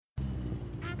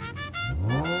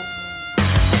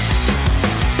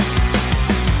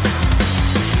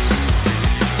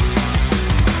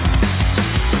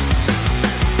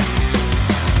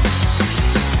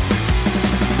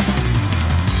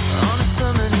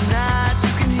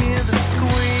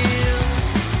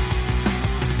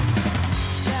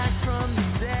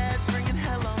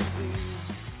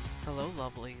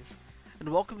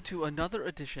welcome to another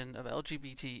edition of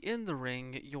LGBT in the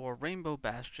Ring, your rainbow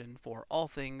bastion for all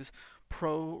things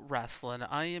pro wrestling.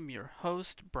 I am your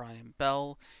host, Brian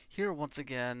Bell, here once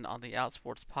again on the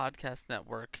Outsports Podcast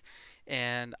Network,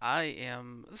 and I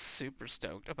am super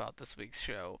stoked about this week's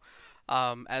show.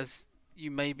 As you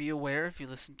may be aware if you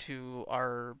listened to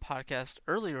our podcast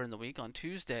earlier in the week on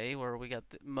Tuesday, where we got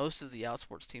most of the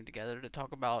Outsports team together to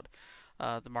talk about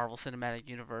the Marvel Cinematic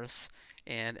Universe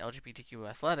and LGBTQ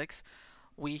athletics,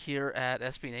 we here at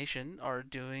SB Nation are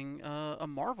doing a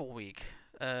Marvel week.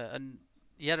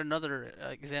 Yet another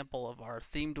example of our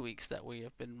themed weeks that we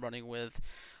have been running with,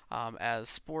 as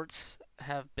sports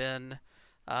have been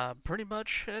pretty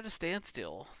much at a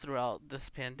standstill throughout this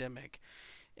pandemic.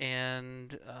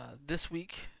 And this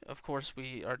week, of course,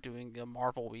 we are doing a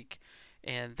Marvel week,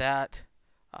 and that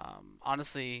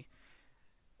honestly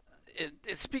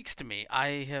it speaks to me.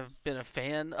 I have been a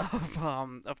fan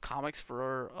of comics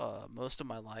for most of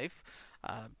my life.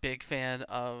 Big fan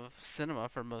of cinema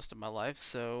for most of my life.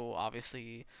 So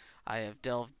obviously, I have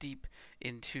delved deep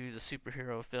into the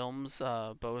superhero films,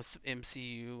 both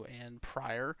MCU and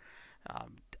prior.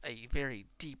 A very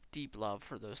deep, deep love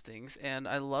for those things, and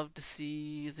I love to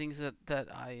see things that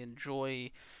I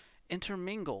enjoy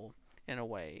intermingle in a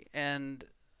way. And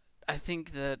I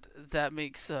think that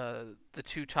makes the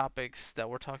two topics that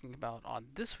we're talking about on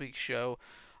this week's show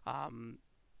um,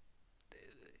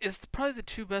 is probably the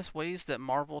two best ways that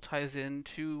Marvel ties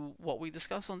into what we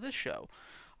discuss on this show.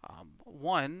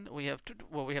 One, we have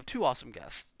two awesome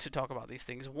guests to talk about these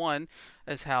things. One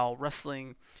is how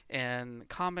wrestling and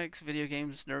comics, video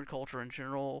games, nerd culture in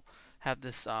general have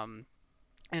this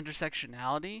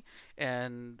intersectionality,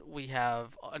 and we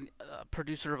have a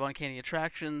producer of Uncanny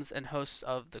Attractions and host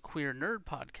of the Queer Nerd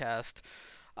podcast,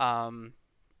 um,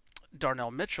 Darnell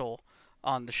Mitchell,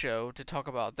 on the show to talk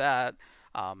about that,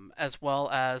 as well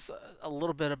as a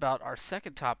little bit about our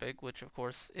second topic, which of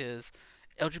course is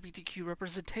LGBTQ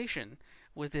representation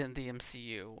within the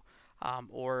MCU,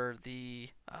 or the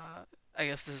I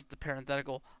guess this is the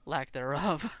parenthetical lack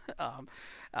thereof.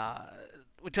 Uh,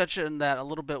 we touched on that a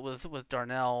little bit with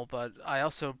Darnell, but I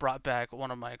also brought back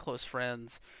one of my close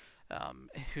friends,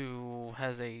 who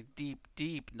has a deep,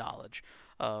 deep knowledge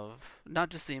of not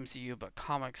just the MCU but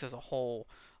comics as a whole.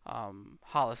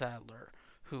 Hollis Adler,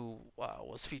 who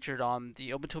was featured on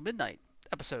the Open Till Midnight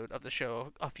episode of the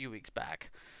show a few weeks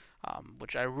back,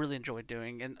 which I really enjoyed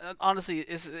doing. And honestly,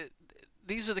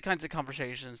 these are the kinds of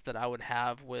conversations that I would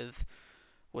have with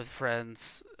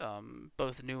friends,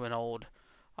 both new and old,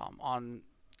 on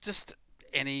just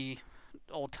any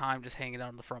old time, just hanging out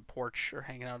on the front porch or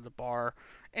hanging out at the bar,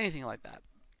 anything like that.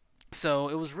 So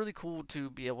it was really cool to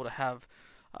be able to have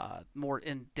more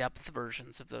in-depth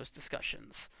versions of those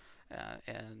discussions.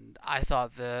 And I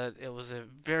thought that it was a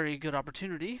very good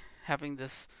opportunity having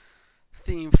this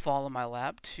theme fall in my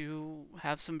lap to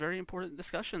have some very important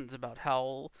discussions about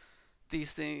how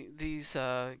these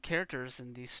characters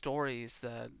and these stories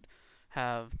that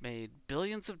have made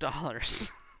billions of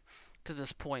dollars to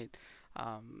this point,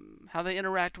 how they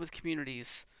interact with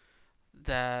communities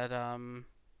that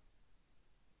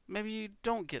maybe you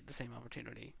don't get the same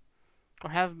opportunity or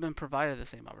haven't been provided the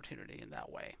same opportunity in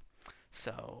that way.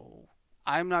 So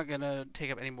I'm not going to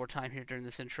take up any more time here during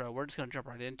this intro. We're just going to jump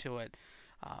right into it.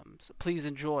 So please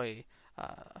enjoy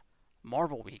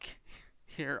Marvel Week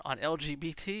here on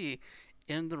LGBT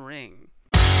in the Ring.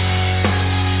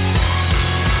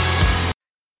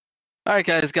 All right,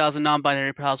 guys, gals, and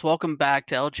non-binary pals, welcome back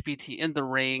to LGBT in the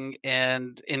Ring.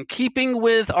 And in keeping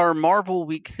with our Marvel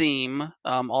Week theme,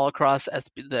 all across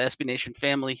the SB Nation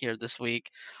family here this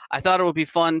week, I thought it would be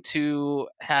fun to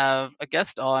have a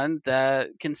guest on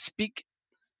that can speak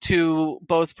to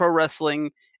both pro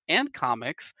wrestling and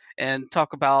comics and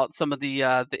talk about some of the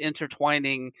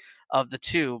intertwining of the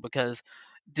two, because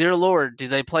dear Lord, do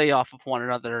they play off of one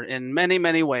another in many,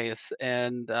 many ways.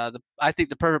 And I think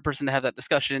the perfect person to have that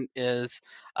discussion is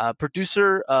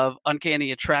producer of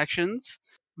Uncanny Attractions,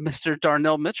 Mr.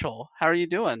 Darnell Mitchell. How are you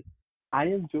doing? I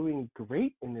am doing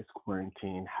great in this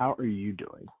quarantine. How are you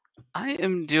doing? I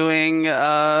am doing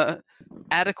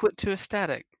adequate to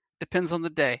ecstatic. Depends on the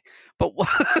day. But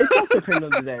It does depend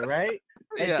on the day, right?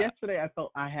 Like yeah. yesterday, I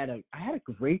felt I had a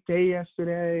great day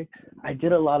yesterday.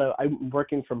 I'm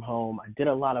working from home. I did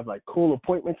a lot of like cool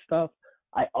appointment stuff.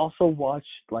 I also watched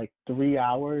like 3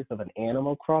 hours of an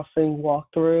Animal Crossing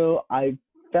walkthrough. I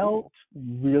felt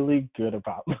really good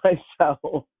about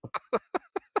myself.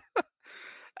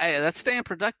 Hey, that's staying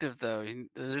productive though.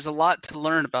 There's a lot to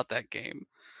learn about that game.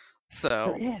 There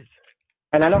So is.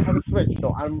 And I don't have a Switch,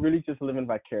 so I'm really just living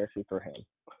vicariously through him.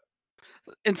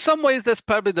 In some ways, that's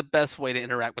probably the best way to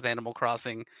interact with Animal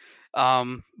Crossing.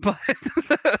 But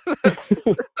that's,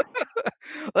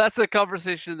 that's a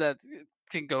conversation that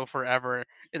can go forever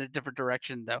in a different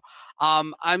direction, though.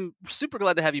 I'm super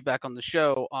glad to have you back on the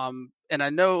show. And I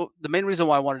know the main reason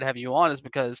why I wanted to have you on is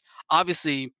because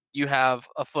obviously you have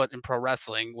a foot in pro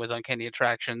wrestling with Uncanny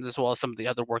Attractions, as well as some of the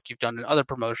other work you've done in other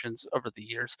promotions over the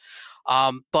years.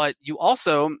 But you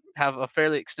also have a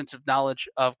fairly extensive knowledge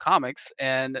of comics,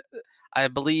 and I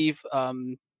believe,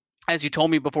 as you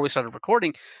told me before we started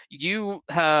recording, you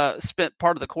spent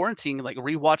part of the quarantine like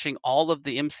rewatching all of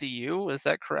the MCU. Is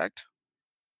that correct?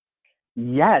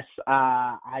 Yes,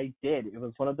 I did. It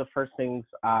was one of the first things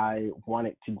I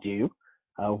wanted to do.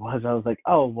 Was I was like,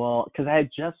 oh well, because I had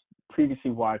just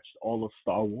previously watched all of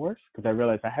Star Wars because I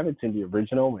realized I haven't seen the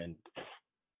original in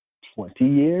 20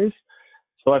 years.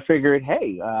 So I figured,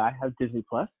 hey, I have Disney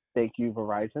Plus. Thank you,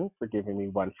 Verizon, for giving me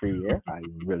one free year. I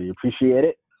really appreciate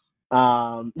it.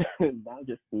 Now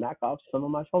just knock off some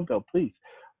of my phone bill, please.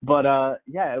 But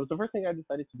yeah, it was the first thing I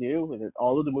decided to do.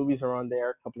 All of the movies are on there.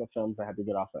 A couple of films I had to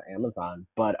get off of Amazon,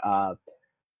 but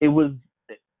it was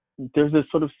there's this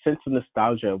sort of sense of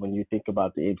nostalgia when you think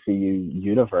about the MCU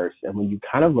universe, and when you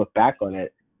kind of look back on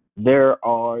it, there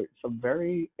are some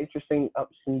very interesting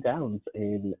ups and downs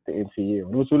in the MCU.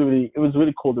 It was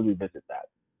really cool to revisit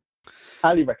that.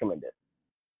 Highly recommend it.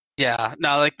 Yeah,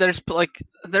 no, like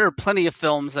there are plenty of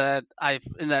films that I've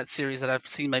in that series that I've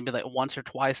seen maybe like once or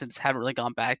twice and just haven't really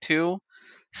gone back to.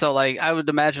 So like I would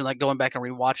imagine like going back and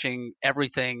rewatching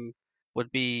everything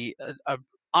would be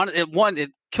on it. One,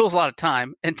 it kills a lot of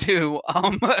time, and two,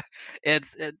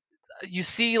 it you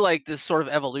see like this sort of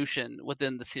evolution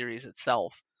within the series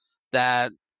itself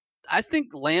that I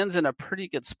think lands in a pretty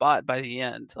good spot by the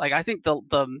end. Like I think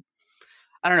the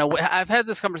I don't know. I've had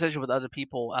this conversation with other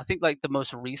people. I think like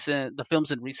the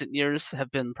films in recent years have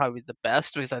been probably the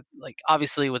best because I like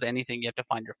obviously with anything you have to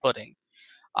find your footing.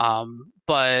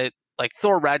 But like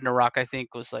Thor Ragnarok, I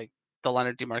think was like the line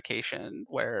of demarcation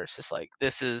where it's just like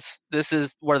this is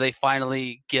where they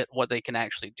finally get what they can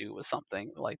actually do with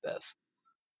something like this.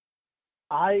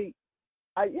 I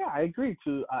yeah, I agree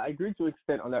to an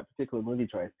extent on that particular movie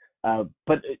choice.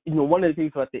 But you know, one of the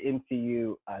things about the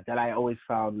MCU that I always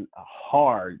found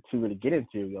hard to really get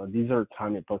into. You know, these are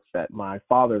comic books that my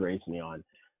father raised me on.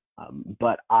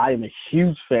 But I'm a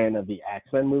huge fan of the X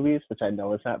Men movies, which I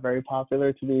know is not very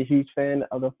popular to be a huge fan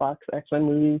of the Fox X Men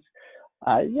movies.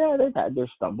 Yeah, they've had their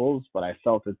stumbles, but I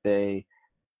felt that they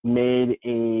made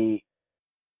a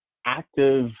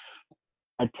active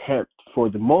attempt for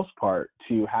the most part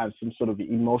to have some sort of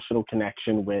emotional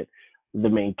connection with the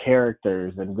main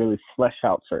characters and really flesh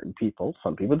out certain people.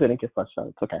 Some people didn't get fleshed out,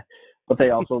 it's okay. But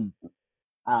they also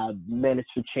managed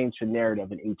to change the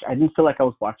narrative in each. I didn't feel like I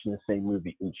was watching the same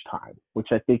movie each time, which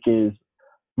I think is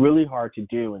really hard to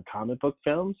do in comic book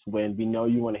films when we know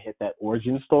you want to hit that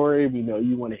origin story, we know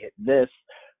you want to hit this.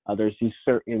 There's these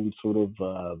certain sort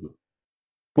of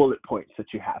bullet points that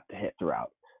you have to hit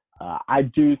throughout. I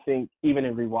do think even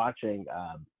in rewatching,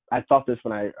 I thought this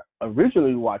when I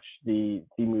originally watched the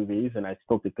movies, and I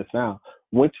still think this now.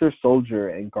 Winter Soldier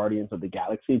and Guardians of the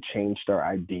Galaxy changed our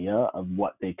idea of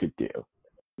what they could do.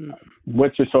 Mm.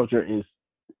 Winter Soldier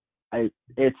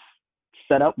it's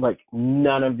set up like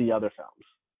none of the other films,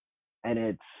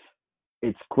 and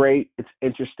it's great. It's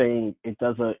interesting. It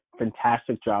does a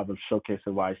fantastic job of showcasing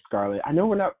why Scarlett. I know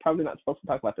we're not probably not supposed to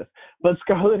talk about this, but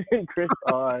Scarlett and Chris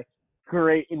are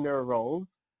great in their roles.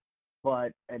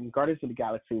 But and Guardians of the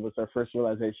Galaxy was their first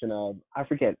realization of I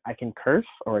forget I can curse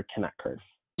or I cannot curse.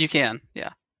 You can,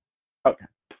 yeah. Okay.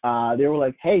 They were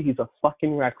like, hey, he's a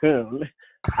fucking raccoon.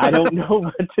 I don't know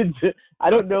what to do.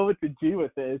 I don't know what to do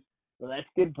with this. Let's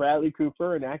get Bradley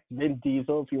Cooper and ask Vin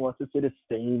Diesel if he wants to say the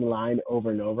same line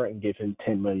over and over and give him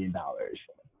 $10 million.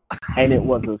 And it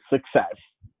was a success.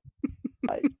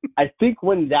 I think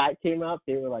when that came out,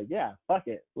 they were like, yeah, fuck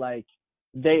it. Like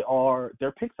they're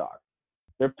Pixar.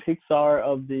 They're Pixar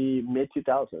of the mid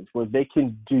 2000s, where they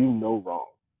can do no wrong.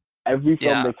 Every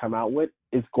film Yeah. they come out with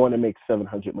is going to make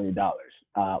 $700 million.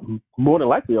 More than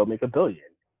likely, it'll make $1 billion.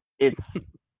 It's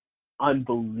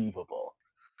unbelievable.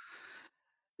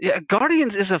 Yeah,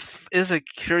 Guardians is a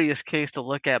curious case to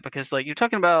look at because like you're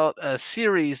talking about a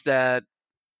series that,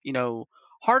 you know,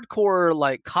 hardcore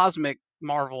like cosmic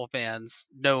Marvel fans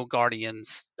know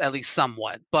Guardians at least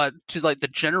somewhat, but to like the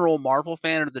general Marvel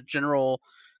fan or the general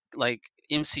like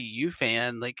MCU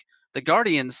fan, like the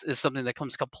Guardians is something that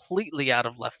comes completely out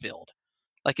of left field.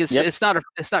 Like Yep. it's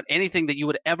not anything that you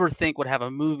would ever think would have a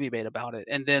movie made about it,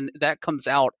 and then that comes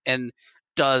out and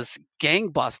does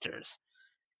gangbusters,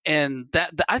 and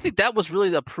I think that was really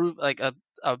the proof, like a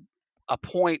a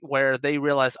point where they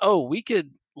realized, oh, we could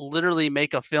literally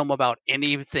make a film about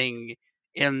anything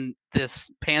in this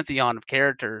pantheon of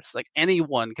characters. Like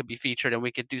anyone could be featured, and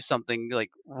we could do something like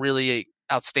really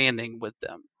outstanding with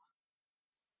them.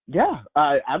 Yeah,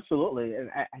 absolutely. And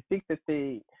I think that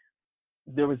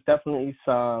there was definitely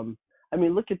some. I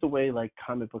mean, look at the way like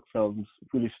comic book films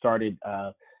really started.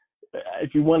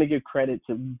 If you want to give credit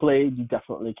to Blade, you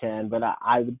definitely can, but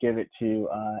I would give it to.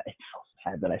 It's so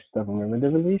sad that I still remember the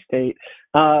release date,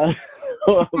 but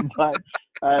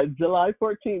July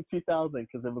 14th, 2000,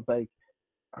 because it was like,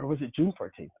 or was it June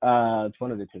 14th? It's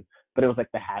one of the two. But it was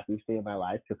like the happiest day of my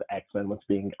life because X-Men was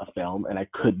being a film, and I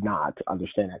could not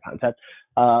understand that concept.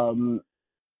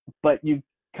 But you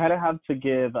kind of have to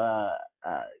give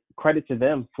credit to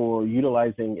them for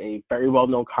utilizing a very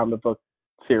well-known comic book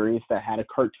series that had a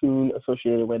cartoon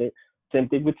associated with it. Same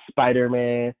thing with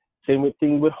Spider-Man. Same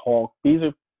thing with Hulk. These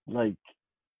are like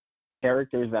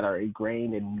characters that are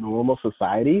ingrained in normal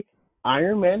society.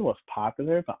 Iron Man was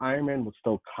popular, but Iron Man was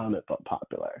still comic book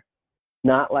popular.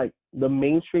 Not like the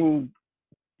mainstream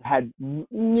had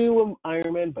knew of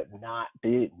Iron Man, but not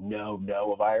they didn't know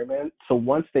of Iron Man. So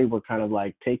once they were kind of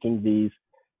like taking these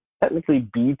technically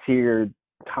B tier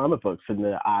comic books in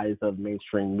the eyes of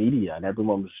mainstream media, and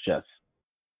everyone was just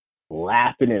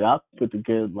lapping it up with the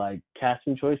good like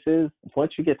casting choices.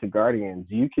 Once you get to Guardians,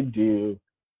 you could do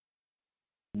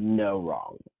no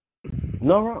wrong,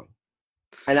 no wrong.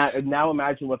 And I now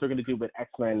imagine what they're going to do with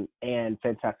X-Men and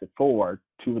Fantastic Four,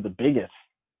 two of the biggest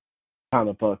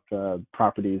comic book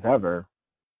properties ever.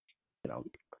 You know,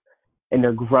 and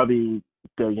they're grubby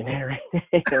billionaire.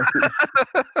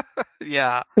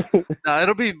 Yeah. No,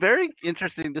 it'll be very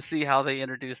interesting to see how they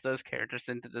introduce those characters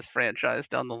into this franchise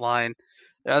down the line.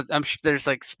 I'm sure there's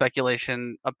like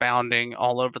speculation abounding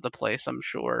all over the place, I'm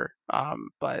sure.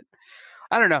 But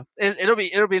I don't know. It'll be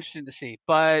interesting to see.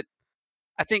 But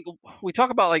I think we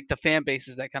talk about like the fan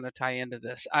bases that kind of tie into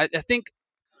this. I think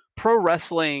pro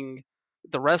wrestling,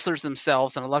 the wrestlers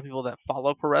themselves, and a lot of people that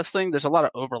follow pro wrestling, there's a lot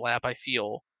of overlap, I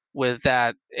feel, with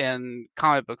that in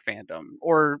comic book fandom,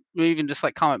 or even just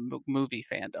like comic book movie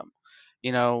fandom.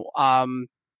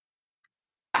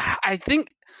 I think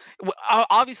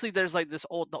obviously there's like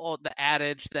the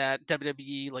adage that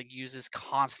WWE like uses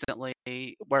constantly,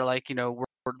 where like we're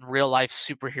real life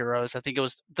superheroes. I think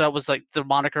that was like the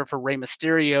moniker for Rey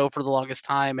Mysterio for the longest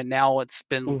time, and now it's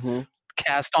been Mm-hmm.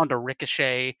 cast onto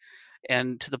Ricochet,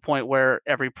 and to the point where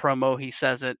every promo he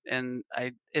says it, and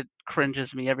it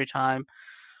cringes me every time.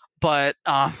 But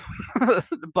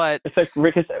but It's like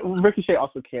Ricochet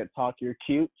also can't talk. You're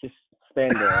cute. Just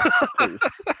stand there, please.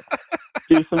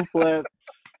 Do some flips.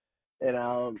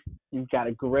 You've got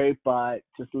a great butt.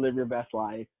 Just live your best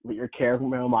life with your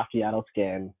caramel macchiato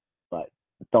skin, but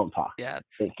don't talk. yes,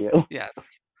 Thank you. yes.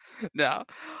 No,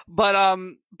 but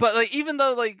like even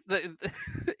though like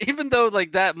even though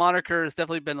like that moniker has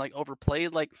definitely been like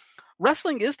overplayed, like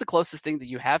wrestling is the closest thing that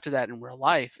you have to that in real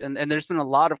life, and there's been a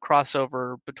lot of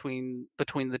crossover between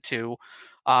the two.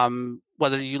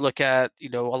 Whether you look at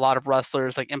a lot of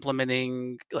wrestlers like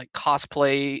implementing like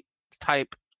cosplay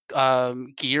type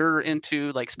gear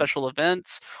into like special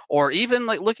events, or even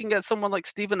like looking at someone like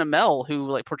Stephen Amell who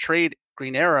like portrayed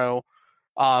Green Arrow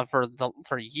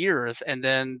for years, and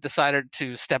then decided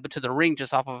to step into the ring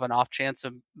just off of an off chance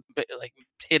of like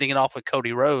hitting it off with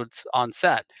Cody Rhodes on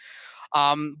set.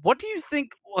 What do you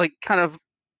think? What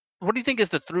do you think is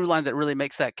the through line that really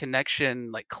makes that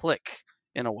connection like click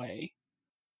in a way?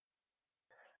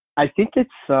 I think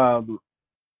it's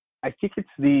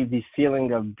the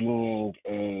feeling of being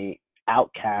a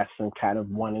outcast and kind of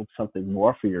wanting something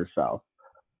more for yourself.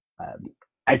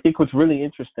 I think what's really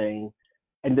interesting,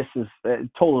 and this is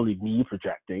totally me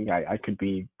projecting, I could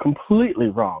be completely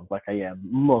wrong, like I am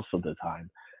most of the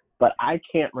time, but I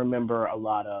can't remember a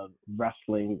lot of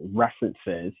wrestling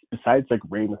references besides like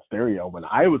Rey Mysterio when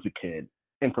I was a kid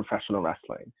in professional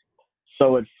wrestling.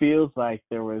 So it feels like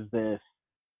there was this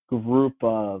group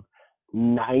of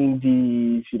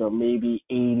 90s, maybe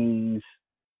 80s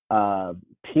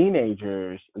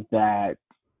teenagers that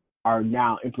are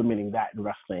now implementing that in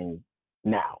wrestling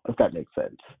now, if that makes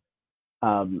sense.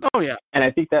 Oh yeah, And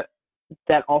I think that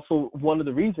also one of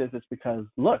the reasons is because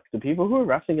look, the people who were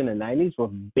wrestling in the 90s were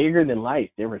bigger than life.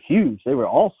 They were huge. They were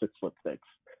all 6'6". They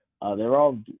were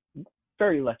all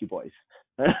very lucky boys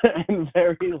and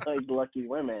very like lucky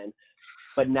women.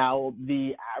 But now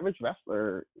the average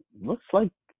wrestler looks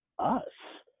like us.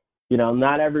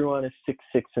 Not everyone is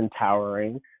 6'6" and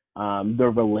towering.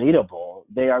 They're relatable.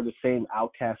 They are the same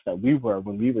outcasts that we were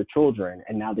when we were children,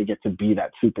 and now they get to be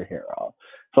that superhero.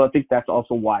 So I think that's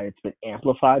also why it's been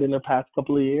amplified in the past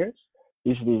couple of years.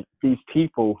 these are these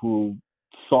people who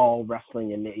saw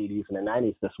wrestling in the 80s and the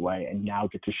 90s this way and now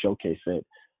get to showcase it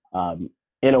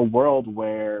in a world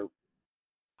where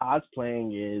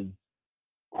cosplaying is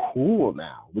cool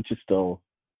now, which is still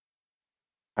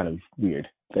kind of weird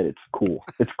that it's cool.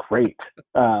 It's great,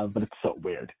 but it's so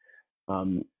weird.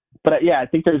 But yeah, I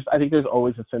think there's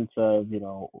always a sense of,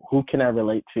 who can I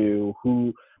relate to,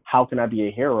 how can I be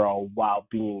a hero while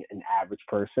being an average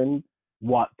person.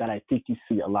 What that I think you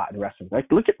see a lot in wrestling. Like,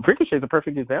 look at Ricochet is a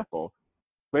perfect example.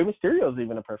 Rey Mysterio is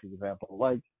even a perfect example.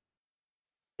 Like,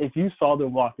 if you saw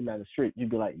them walking down the street,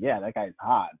 you'd be like, yeah, that guy's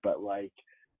hot. But like,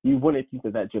 you wouldn't think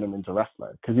that gentleman's a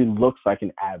wrestler because he looks like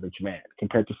an average man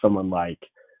compared to someone like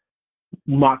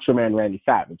Macho Man Randy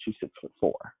Savage, who's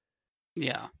 6'4".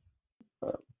 Yeah.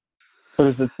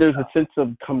 So there's a sense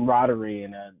of camaraderie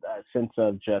and a sense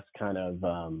of just kind of,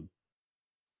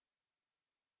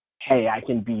 hey, I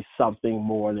can be something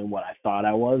more than what I thought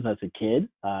I was as a kid.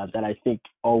 That I think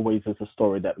always is a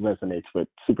story that resonates with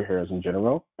superheroes in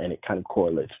general, and it kind of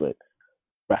correlates with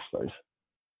wrestlers.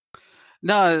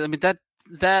 No, I mean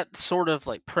that sort of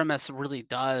like premise really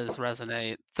does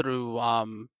resonate through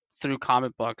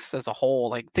comic books as a whole.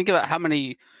 Like, think about how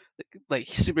many like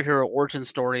superhero origin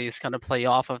stories kind of play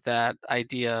off of that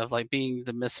idea of like being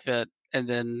the misfit, and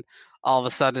then all of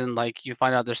a sudden like you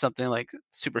find out there's something like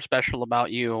super special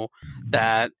about you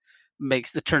that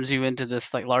turns you into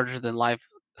this like larger than life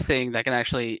thing that can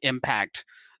actually impact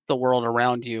the world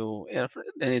around you in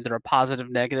either a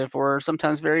positive, negative, or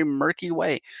sometimes very murky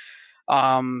way.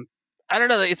 I don't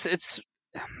know. It's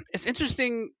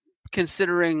interesting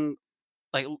considering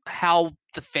like how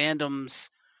the fandoms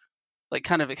like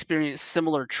kind of experience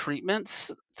similar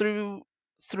treatments through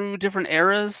different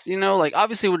eras. Like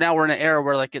obviously now we're in an era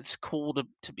where like it's cool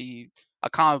to be a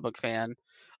comic book fan,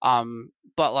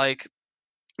 but like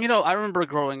I remember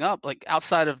growing up like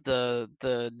outside of the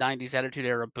 90s Attitude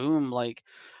Era boom, like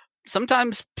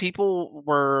sometimes people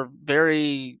were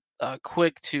very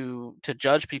quick to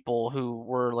judge people who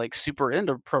were like super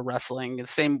into pro wrestling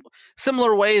the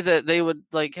similar way that they would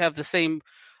like have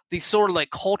these sort of like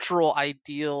cultural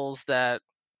ideals that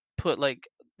put like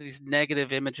these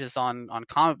negative images on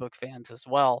comic book fans as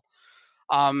well.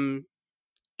 Um,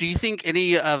 do you think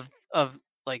any of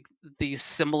like these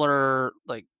similar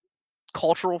like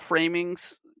cultural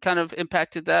framings kind of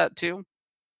impacted that too?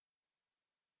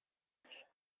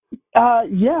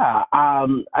 Yeah.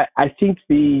 I think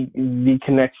the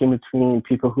connection between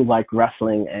people who like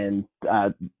wrestling and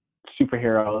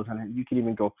superheroes, and you can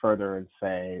even go further and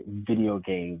say video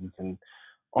games and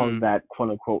all of Mm. that quote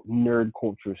unquote nerd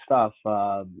culture stuff.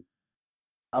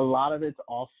 A lot of it's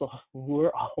also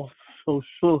we're all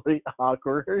socially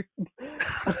awkward.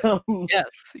 um, Yes,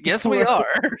 yes, we we're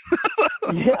are.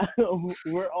 yeah,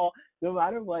 we're all, no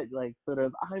matter what, like sort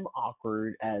of I'm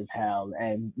awkward as hell,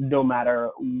 and no matter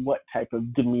what type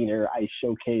of demeanor I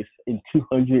showcase in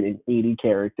 280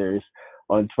 characters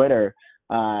on Twitter.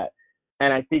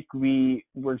 And I think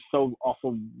we're so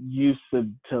also used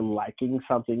to liking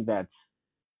something that's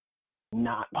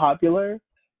not popular.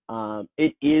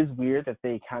 It is weird that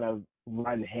they kind of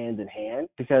run hand in hand,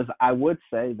 because I would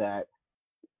say that,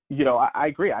 I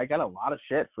agree. I got a lot of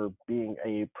shit for being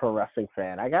a pro wrestling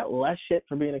fan. I got less shit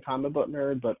for being a comic book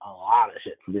nerd, but a lot of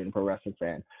shit for being a pro wrestling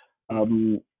fan.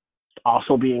 Mm.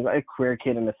 Also being a queer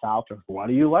kid in the South, why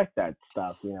do you like that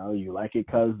stuff? You like it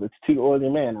because it's too oily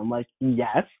man. I'm like,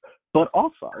 yes, but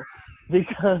also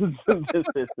because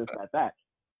this, that.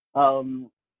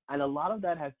 And a lot of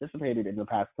that has dissipated in the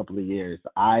past couple of years.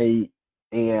 I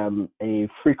am a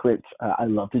frequent, I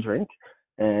love to drink,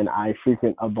 and I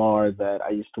frequent a bar that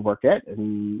I used to work at.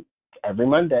 And every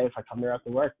Monday, if I come there after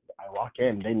work, I walk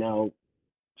in, they know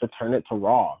to turn it to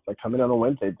Raw. If I come in on a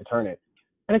Wednesday to turn it.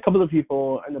 And a couple of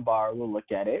people in the bar will look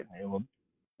at it, and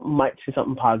they might say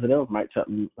something positive, might say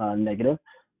something negative.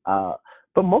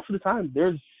 But most of the time,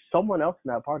 there's someone else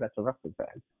in that bar that's a wrestling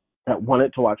fan that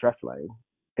wanted to watch wrestling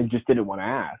and just didn't want to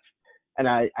ask. And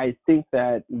I think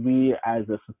that we as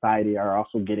a society are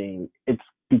also it's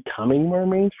becoming more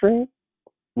mainstream,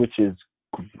 which is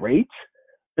great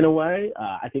in a way.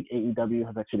 I think AEW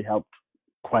has actually helped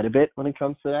quite a bit when it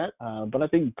comes to that. But I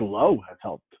think Glow has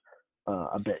helped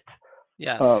a bit.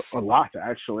 Yes. A lot,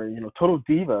 actually. Total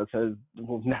Divas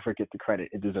will never get the credit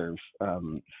it deserves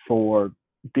for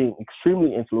being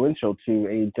extremely influential to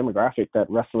a demographic that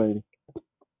wrestling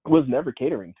was never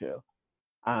catering to.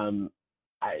 Um,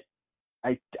 I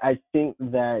I think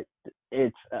that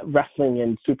it's wrestling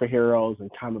and superheroes and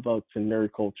comic books and nerd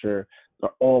culture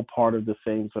are all part of the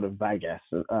same sort of zeitgeist.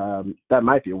 That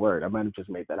might be a word. I might have just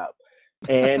made that up.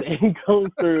 And it goes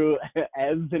through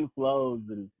ebbs and flows.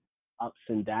 And ups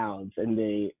and downs, and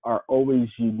they are always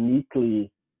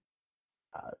uniquely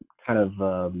uh, kind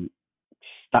of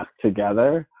stuck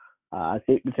together. I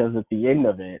think because at the end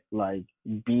of it, like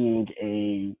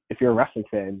if you're a wrestling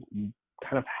fan, you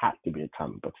kind of have to be a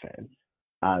comic book fan.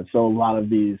 So a lot of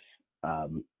these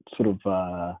sort of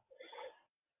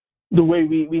the way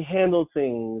we handle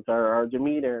things, our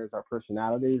demeanors, our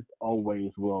personalities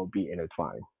always will be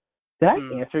intertwined. Did I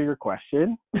Mm. answer your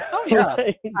question? Oh yeah,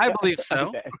 I believe Like, so.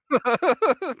 okay.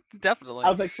 I Definitely.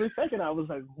 was like, for a second, I was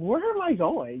like, where am I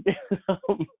going? I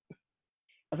was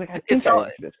like, I think It's I all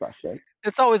answered this question.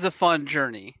 it's always a fun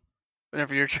journey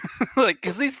whenever you're like,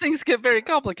 because these things get very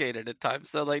complicated at times.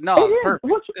 So like, It no, is. perfect.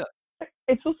 Yeah.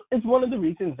 It's one of the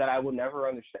reasons that I will never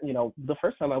understand. The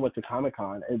first time I went to Comic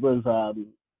Con, it was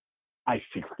I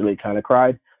secretly kind of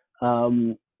cried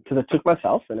because I took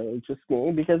myself and it was just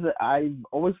me because I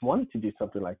always wanted to do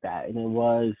something like that, and it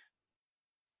was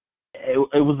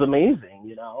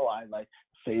amazing. I like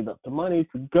saved up the money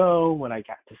to go when I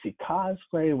got to see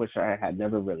cosplay, which I had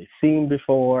never really seen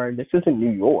before. This is in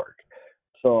New York,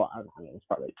 so I don't know, it's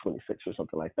probably like 26 or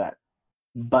something like that.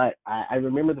 But I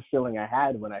remember the feeling I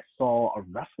had when I saw a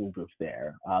wrestling booth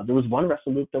there. There was one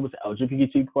wrestling booth that was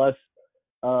LGBT plus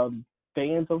um,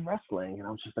 fans of wrestling, and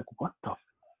I was just like, "What the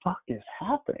fuck is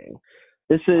happening?"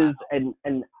 This Wow. is,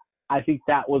 and I think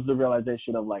that was the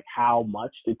realization of like how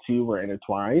much the two were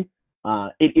intertwined.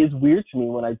 It is weird to me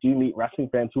when I do meet wrestling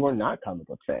fans who are not comic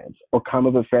book fans, or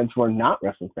comic book fans who are not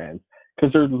wrestling fans,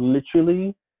 because they're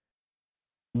literally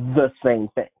the same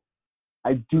thing.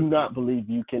 I do Mhm. not believe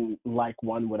you can like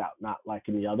one without not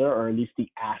liking the other, or at least the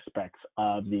aspects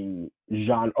of the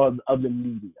genre of the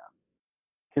medium,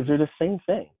 because they're the same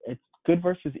thing. It's good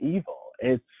versus evil.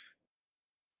 It's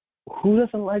who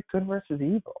doesn't like good versus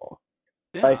evil?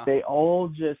 Like Yeah. they all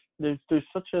just there's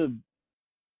such a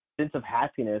sense of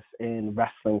happiness in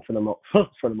wrestling for the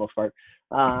for the most part,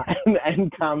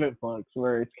 and comic books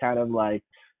where it's kind of like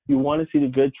you want to see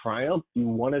the good triumph, you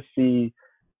want to see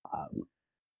um,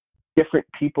 different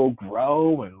people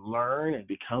grow and learn and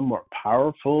become more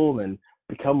powerful and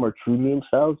become more true to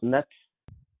themselves,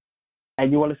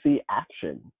 and you want to see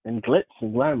action and glitz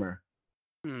and glamour.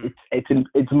 Hmm.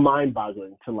 It's mind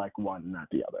boggling to like one and not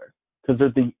the other because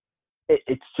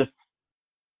it's just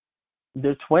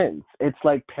they're twins. It's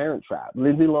like Parent Trap.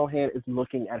 Lindsay Lohan is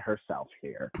looking at herself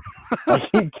here. Like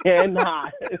you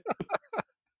cannot.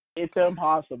 It's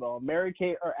impossible. Mary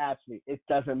Kate or Ashley, it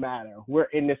doesn't matter. We're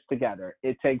in this together.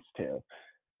 It takes two.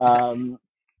 Yes. Um,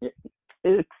 it,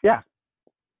 it's yeah.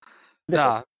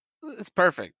 No, it's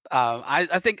perfect.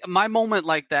 I think my moment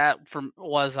like that from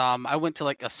was I went to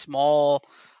like a small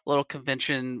little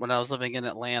convention when I was living in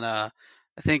Atlanta.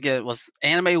 I think it was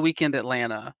Anime Weekend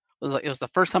Atlanta. It was the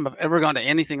first time I've ever gone to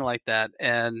anything like that,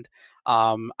 and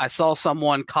I saw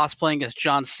someone cosplaying as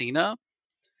John Cena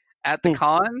at the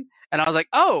con, and I was like,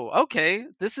 oh, okay,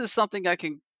 this is something I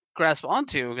can grasp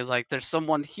onto because like there's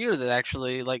someone here that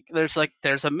actually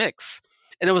there's a mix,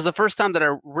 and it was the first time that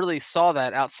I really saw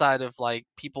that outside of like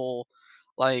people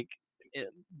like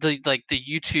the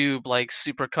YouTube like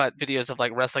supercut videos of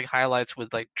like wrestling highlights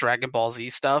with like Dragon Ball Z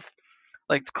stuff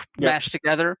like Yep. mashed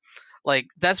together. Like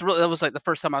that was like the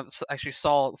first time I actually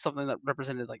saw something that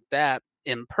represented like that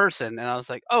in person, and I was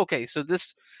like, oh, okay, so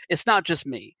this it's not just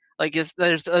me. Like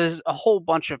there's a whole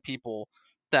bunch of people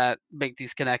that make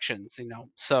these connections, you know.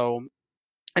 So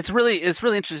it's really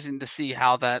interesting to see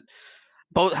how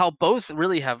both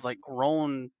really have like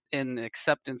grown in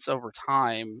acceptance over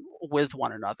time with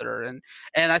one another,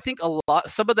 and I think a lot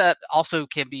some of that also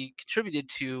can be contributed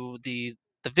to the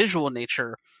visual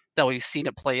nature that we've seen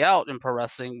it play out in pro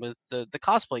wrestling with the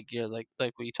cosplay gear like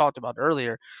we talked about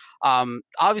earlier.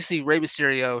 Obviously Rey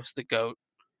Mysterio is the goat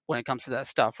when it comes to that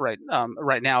stuff right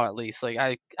now, at least. Like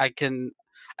I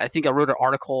think I wrote an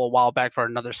article a while back for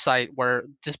another site where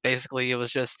just basically it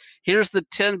was just here's the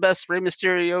 10 best Rey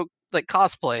Mysterio like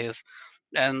cosplays,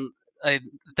 and I,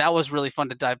 that was really fun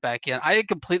to dive back in. I had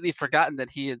completely forgotten that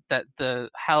the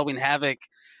Halloween Havoc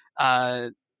uh,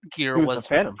 gear He was the was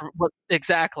Phantom. what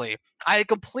exactly. I had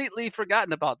completely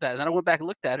forgotten about that, and then I went back and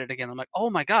looked at it again. I'm like, oh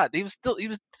my god, he was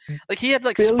like he had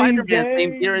like Billy Spider Man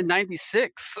themed gear in Zane.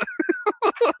 '96.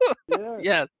 Yeah.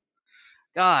 Yes,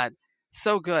 God,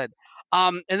 so good.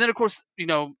 And then of course, you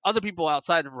know, other people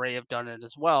outside of Ray have done it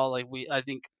as well. I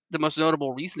think the most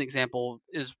notable recent example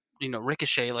is you know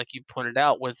Ricochet, like you pointed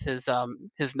out with his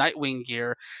Nightwing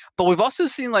gear. But we've also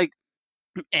seen like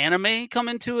anime come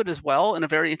into it as well in a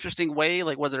very interesting way.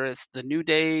 Like whether it's the New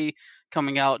Day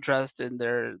coming out dressed in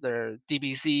their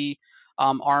DBZ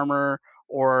armor,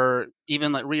 or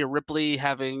even like Rhea Ripley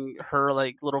having her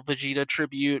like little Vegeta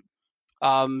tribute.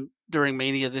 during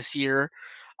Mania this year.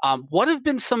 What have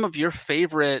been some of your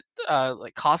favorite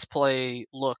like cosplay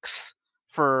looks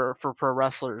for pro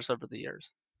wrestlers over the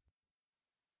years?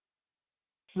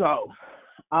 So,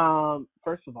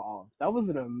 first of all, that was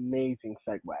an amazing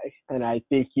segue, and I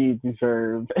think you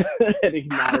deserve an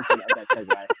acknowledgement of that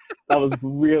segue. That was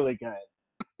really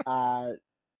good. Uh,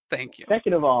 Thank you.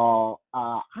 Second of all,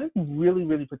 I'm really,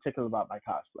 really particular about my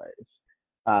cosplays.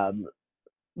 Um,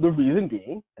 the reason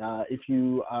being, if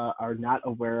you are not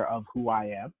aware of who I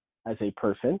am as a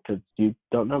person, because you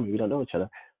don't know me, we don't know each other,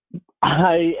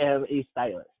 I am a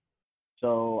stylist.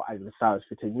 So I've been a stylist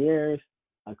for 10 years.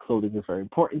 Clothing is very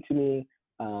important to me.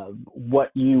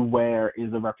 What you wear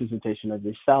is a representation of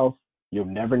yourself. You'll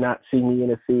never not see me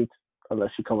in a suit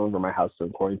unless you come over my house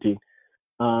during quarantine.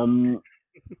 Um,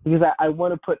 because I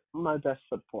want to put my best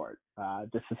foot forward.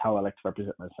 This is how I like to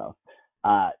represent myself.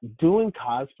 Uh, Doing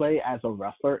cosplay as a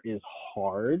wrestler is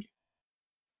hard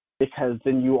because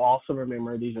then you also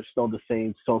remember these are still the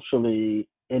same socially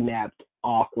inept,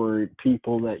 awkward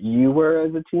people that you were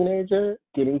as a teenager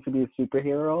getting to be a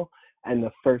superhero. And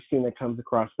the first thing that comes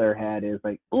across their head is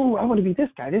like, "Oh, I want to be this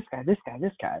guy, this guy, this guy,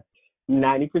 this guy."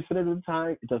 90% of the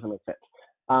time, it doesn't make sense.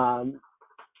 Um,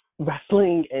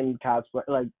 Wrestling and cosplay,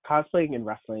 like cosplaying and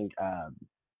wrestling,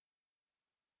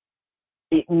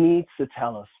 it needs to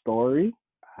tell a story.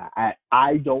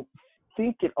 I don't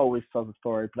think it always tells a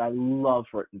story, but I love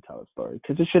for it to tell a story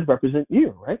because it should represent you,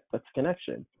 right? That's a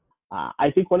connection.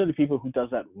 I think one of the people who does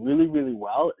that really, really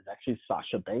well is actually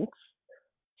Sasha Banks.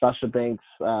 Sasha Banks,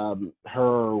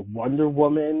 her Wonder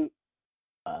Woman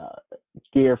uh,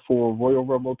 gear for Royal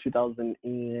Rumble Yes.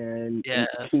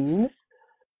 2018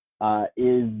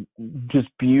 is just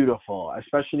beautiful,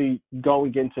 especially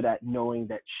going into that knowing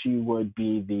that she would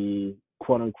be the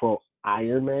quote unquote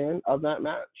Iron Man of that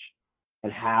match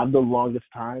and have the longest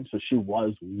time. So she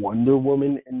was Wonder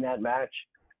Woman in that match.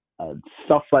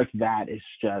 Stuff like that is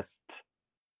just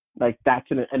like that's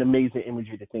an amazing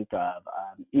imagery to think of.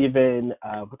 Even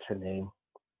what's her name?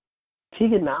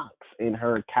 Tegan Knox in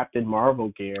her Captain Marvel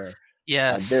gear.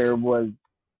 Yes. There was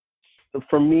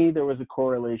for me there was a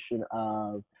correlation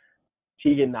of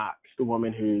Tegan Knox, the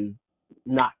woman who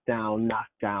knocked down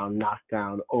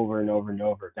over and over and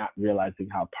over, not realizing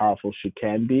how powerful she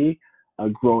can be,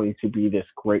 growing to be this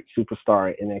great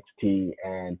superstar in NXT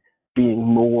and being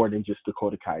more than just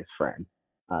Dakota Kai's friend.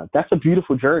 That's a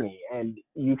beautiful journey, and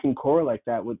you can correlate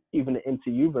that with even the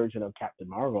MCU version of Captain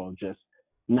Marvel, just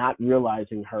not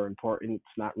realizing her importance,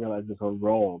 not realizing her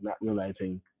role, not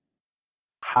realizing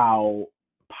how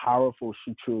powerful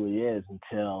she truly is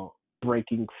until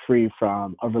breaking free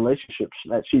from a relationship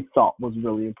that she thought was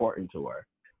really important to her.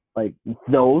 Like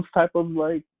those type of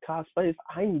like cosplays,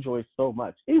 I enjoy so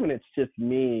much. Even it's just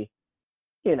me,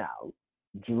 you know,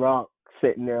 drunk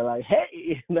sitting there like,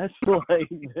 hey, let's play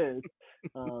this.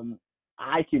 Um,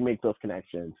 I can make those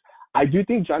connections. I do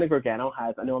think Johnny Gargano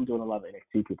has. I know I'm doing a lot of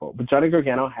NXT people, but Johnny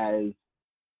Gargano has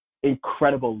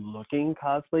incredible looking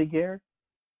cosplay gear.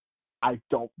 I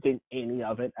don't think any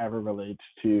of it ever relates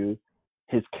to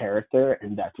his character,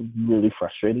 and that's really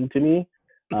frustrating to me.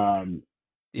 Um,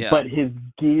 Yeah. but his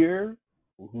gear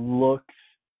looks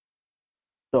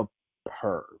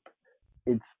superb.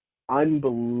 It's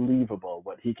unbelievable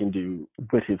what he can do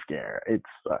with his gear.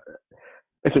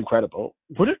 It's incredible.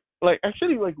 What it like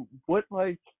actually like what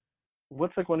like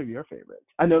what's like one of your favorites?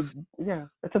 I know, yeah,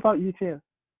 it's about you too.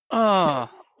 Oh,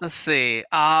 let's see.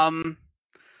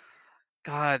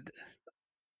 God,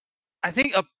 I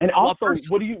think And a also, person.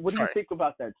 what do you Sorry. think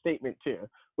about that statement too?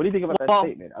 What do you think about that Well,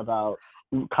 statement about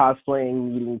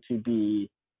cosplaying needing to be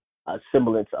a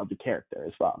semblance of the character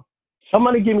as well?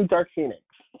 Somebody give me Dark Phoenix.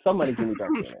 Somebody give me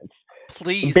Dark Phoenix.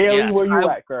 please, Bailey, yes. where I you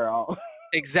at, girl?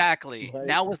 exactly. Right?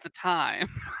 Now was the time.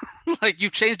 Like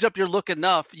you've changed up your look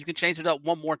enough. You can change it up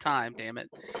one more time. Damn it.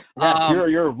 Yes, Um,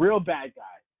 you're a real bad guy.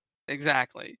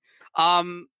 exactly.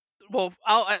 Um, well,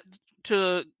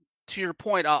 to to your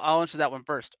point, I'll answer that one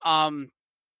first.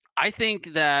 I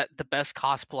think that the best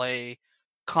cosplay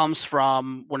comes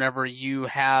from whenever you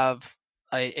have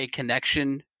a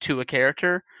connection to a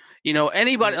character. You know,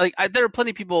 anybody Mhm. like there are plenty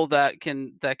of people that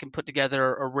can put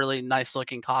together a really nice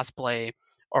looking cosplay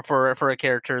or for a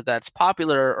character that's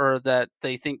popular or that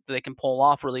they think they can pull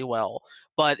off really well.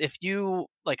 But if you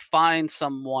like find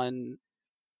someone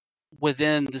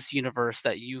within this universe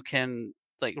that you can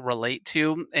like relate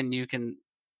to and you can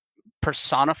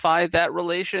personify that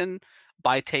relation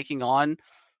by taking on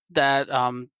that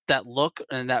look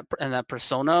and that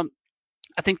persona.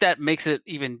 I think that makes it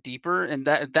even deeper, and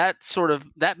that sort of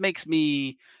that makes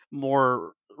me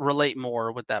more relate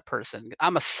more with that person.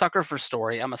 I'm a sucker for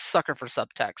story. I'm a sucker for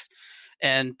subtext,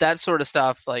 and that sort of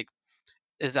stuff. Like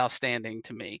is outstanding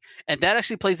to me, and that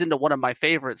actually plays into one of my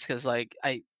favorites because like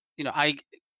I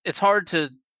it's hard to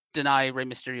deny Rey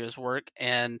Mysterio's work,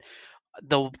 and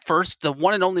the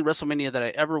one and only WrestleMania that I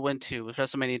ever went to was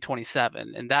WrestleMania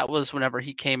 27, and that was whenever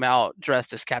he came out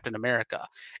dressed as Captain America.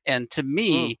 And to Mm.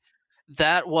 me,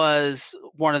 that was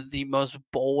one of the most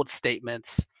bold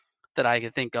statements that I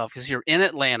could think of because you're in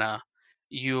Atlanta,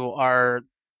 you are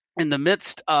in the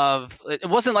midst of it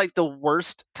wasn't like the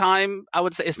worst time, I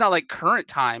would say. It's not like current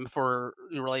time for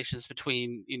the relations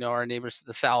between, our neighbors to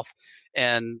the south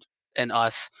and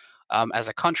us as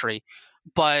a country,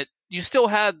 but you still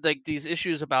had like these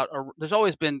issues about there's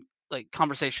always been like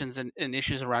conversations and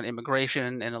issues around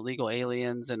immigration and illegal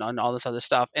aliens and all this other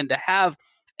stuff, and to have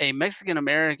a Mexican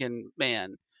American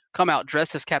man come out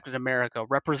dressed as Captain America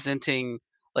representing,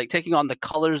 like, taking on the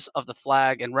colors of the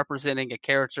flag and representing a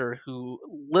character who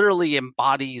literally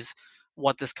embodies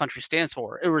what this country stands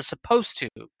for. It was supposed to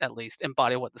at least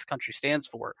embody what this country stands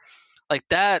for. Like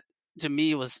that to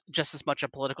me was just as much a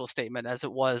political statement as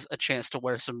it was a chance to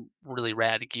wear some really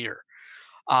rad gear.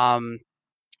 Um,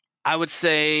 I would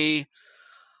say,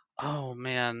 oh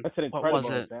man, That's an what was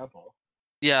incredible it? example.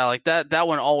 Yeah, like that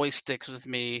one always sticks with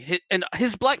me. And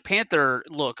his Black Panther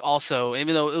look also,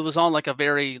 even though it was on like a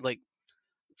very like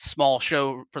small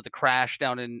show for the Crash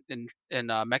down in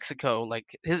Mexico,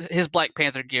 like his Black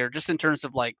Panther gear, just in terms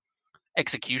of like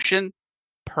execution,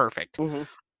 perfect. Hmm.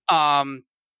 Um,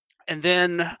 and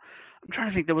then I'm trying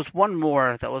to think. There was one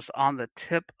more that was on the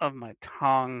tip of my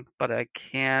tongue, but I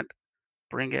can't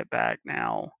bring it back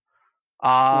now.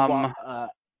 Well, Um,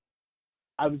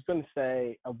 I was going to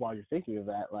say, while you're thinking of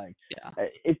that, like, yeah,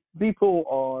 if people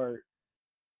are,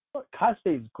 look,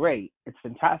 cosplay is great, it's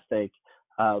fantastic,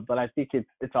 but I think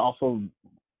it's also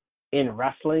in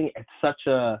wrestling. It's such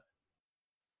a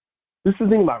this is the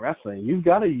thing about wrestling. You've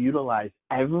got to utilize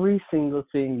every single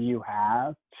thing you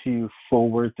have to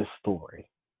forward the story.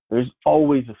 There's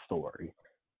always a story.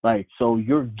 Like, so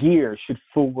your gear should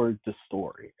forward the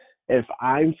story. If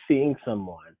I'm seeing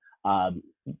someone, um,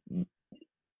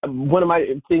 one of my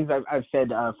things I've said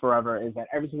forever is that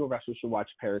every single wrestler should watch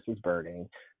Paris is Burning,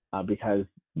 because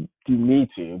you need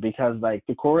to, because like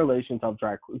the correlations of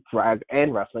drag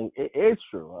and wrestling, it is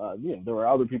true. There are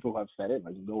other people who have said it.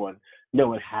 Like no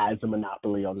one has a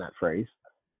monopoly on that phrase,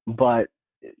 but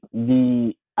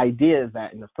the idea is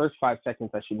that in the first 5 seconds,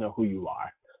 I should know who you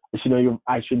are.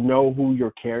 I should know who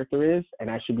your character is, and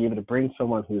I should be able to bring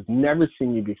someone who's never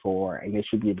seen you before, and they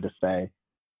should be able to say,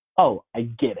 "Oh, I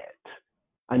get it.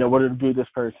 I know what to do this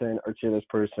person or to this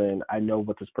person. I know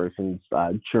what this person's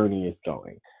journey is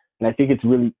going." And I think it's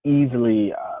really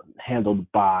easily handled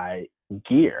by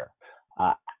gear.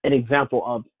 Uh, an example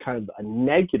of kind of a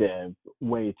negative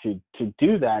way to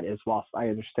do that is, whilst I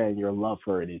understand your love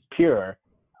for it is pure,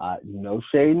 no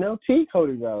shade, no tea,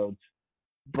 Cody Rhodes,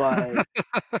 but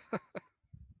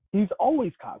he's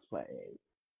always cosplaying,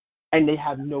 and they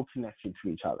have no connection to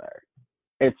each other.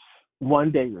 It's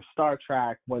one day you're Star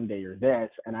Trek, one day you're this,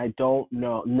 and I don't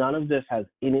know. None of this has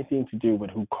anything to do with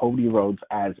who Cody Rhodes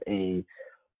as a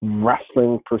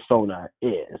wrestling persona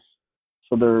is.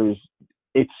 So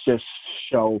it's just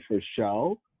show for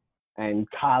show, and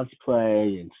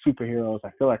cosplay and superheroes.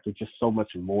 I feel like they're just so much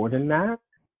more than that.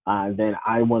 Then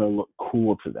I want to look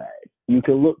cool today. You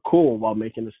can look cool while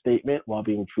making a statement while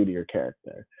being true to your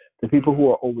character. The people mhm. who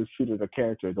are always true to their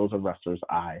character, those are wrestlers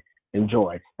I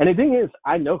enjoy. And the thing is,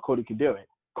 I know Cody can do it.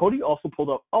 Cody also pulled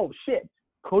up. Oh shit!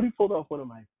 Cody pulled off one of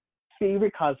my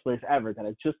favorite cosplays ever that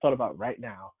I just thought about right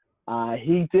now.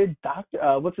 He did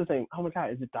Doctor. What's his name? Oh my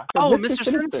god, is it Doctor Oh, Mister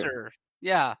Mr. Sinister? Sinister.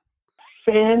 Yeah.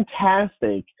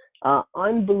 Fantastic.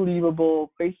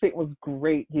 Unbelievable. Face paint was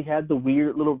great. He had the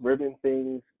weird little ribbon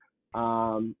things.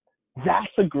 Um,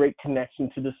 that's a great connection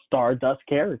to the Stardust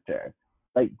character.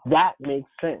 Like, that makes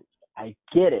sense. I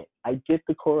get it. I get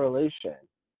the correlation.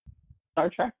 Star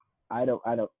Trek, I don't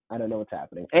know what's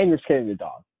happening. And you're scaring the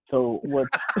dog. So what's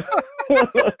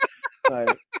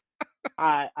like,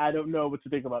 I don't know what to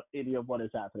think about any of what is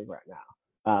happening right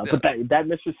now. Yeah. But that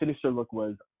Mr. Sinister look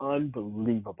was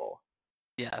unbelievable.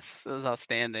 Yes, it was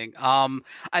outstanding.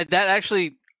 That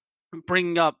actually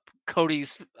bringing up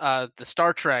Cody's the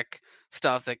Star Trek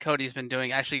stuff that Cody's been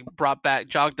doing actually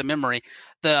jogged the memory.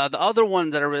 The other one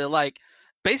that I really like,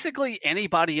 basically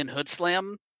anybody in Hood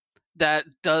Slam that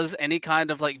does any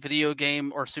kind of like video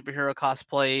game or superhero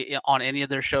cosplay on any of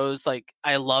their shows, like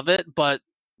I love it. But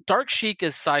Dark Sheik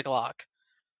is Cyclops.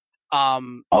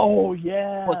 Oh Was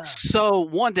yeah, so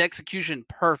one, the execution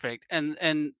perfect, and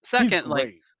he's second,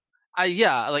 like great.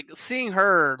 yeah, like seeing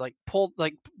her like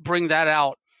bring that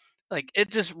out, like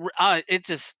it just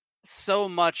so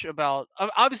much about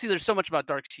obviously there's so much about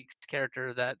Dark Sheik's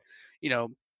character that you know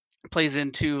plays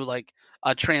into like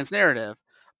a trans narrative,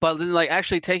 but then like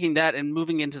actually taking that and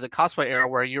moving into the cosplay era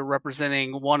where you're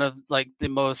representing one of like the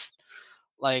most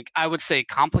like I would say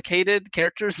complicated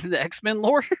characters in the X-Men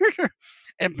lore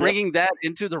and Yep. bringing that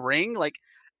into the ring, like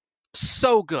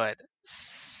so good.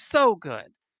 So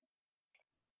good.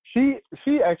 She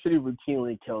actually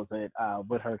routinely kills it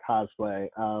with her cosplay.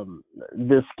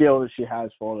 The skill that she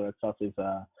has for all of that stuff is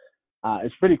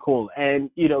it's pretty cool. And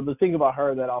the thing about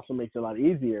her that also makes it a lot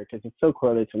easier because it so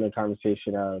correlates in the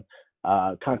conversation of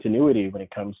continuity when it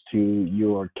comes to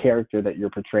your character that you're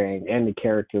portraying and the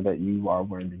character that you are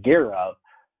wearing the gear of.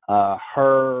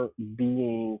 Her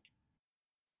being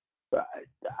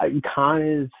Khan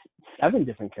is 7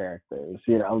 different characters.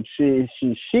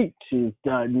 She's Sheik. She's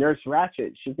Nurse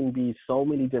Ratchet. She can be so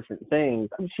many different things.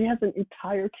 I mean, she has an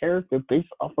entire character based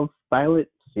off of Silent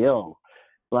Hill.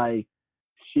 Like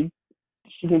she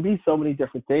can be so many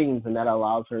different things, and that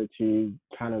allows her to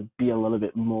kind of be a little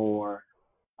bit more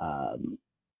um,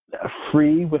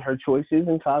 free with her choices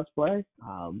in cosplay.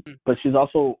 But she's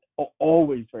also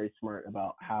always very smart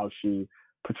about how she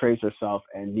portrays herself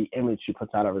and the image she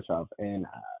puts out of herself. And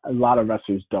a lot of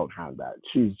wrestlers don't have that.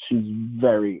 She's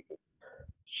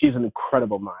an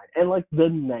incredible mind and like the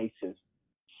nicest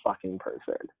fucking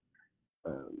person.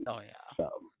 Oh yeah. So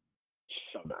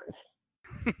she's so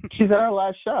nice. She's at our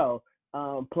last show.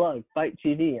 Plug Fight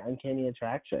TV, Uncanny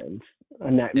Attractions, A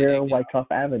There Nightmare you on go. Wyckoff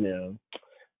Avenue.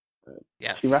 She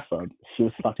Yes. wrestled. She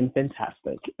was fucking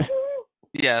fantastic.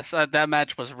 Yes, that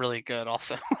match was really good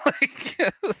also. Like,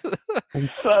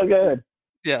 So good.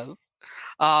 yes.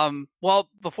 Well,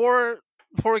 before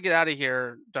we get out of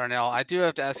here, Darnell, I do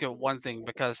have to ask you one thing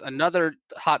because another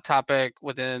hot topic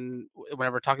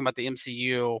whenever talking about the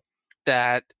MCU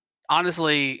that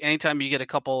honestly, anytime you get a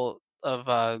couple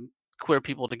of queer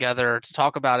people together to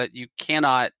talk about it, you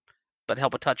cannot but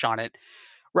help but touch on it.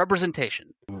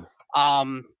 Representation.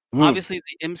 Um, Mm. Obviously,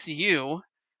 the MCU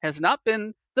has not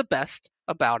been the best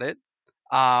about it.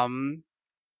 Um,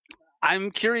 I'm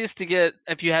curious to get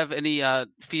if you have any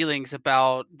feelings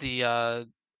about the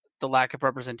lack of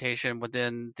representation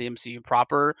within the MCU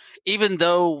proper. Even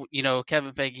though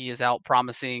Kevin Feige is out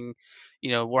promising,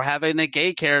 we're having a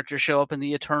gay character show up in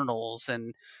the Eternals,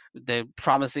 and they're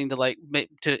promising to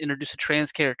to introduce a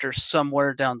trans character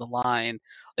somewhere down the line.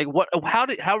 Like,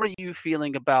 how are you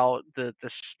feeling about the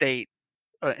state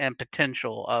and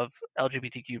potential of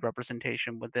LGBTQ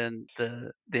representation within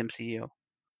the MCU?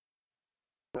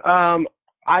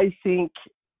 I think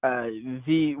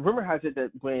the rumor has it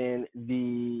that when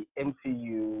the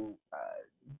MCU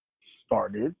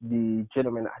started, the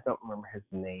gentleman, I don't remember his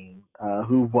name,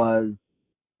 who was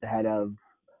the head of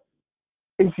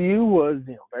MCU was,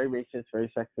 very racist,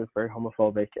 very sexist, very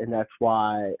homophobic, and that's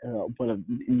why one of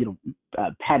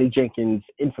Patty Jenkins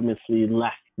infamously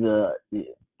left the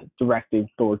directing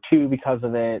Thor 2 because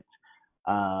of it.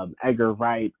 Edgar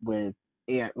Wright with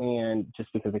Ant-Man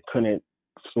just because it couldn't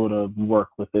sort of work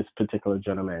with this particular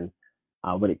gentleman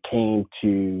when it came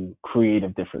to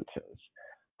creative differences.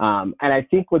 And I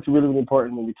think what's really, really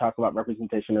important when we talk about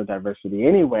representation or diversity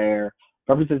anywhere,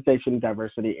 representation and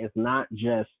diversity is not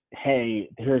just, hey,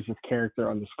 here's this character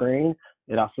on the screen.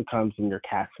 It also comes in your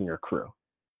cast and your crew.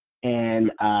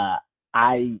 And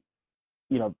I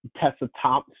Tessa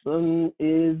Thompson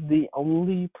is the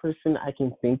only person I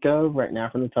can think of right now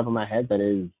from the top of my head that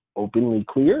is openly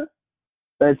queer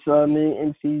that's on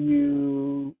the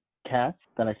MCU cast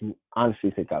that I can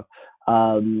honestly think of.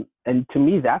 And to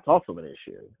me, that's also an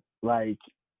issue. Like,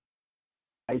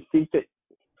 I think that,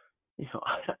 you know,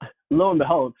 lo and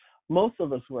behold, most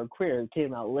of us were queer and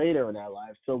came out later in our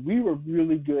lives. So we were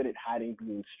really good at hiding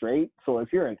being straight. So if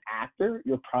you're an actor,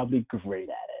 you're probably great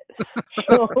at it.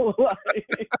 So,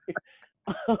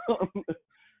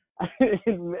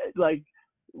 like,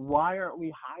 why aren't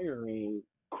we hiring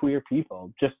queer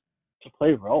people just to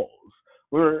play roles?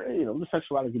 We're, the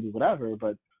sexuality can be whatever,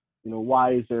 but,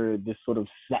 why is there this sort of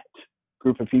set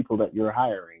group of people that you're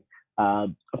hiring?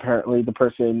 Apparently,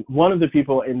 one of the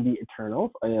people in the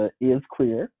Eternals is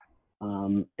queer.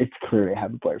 It's clear they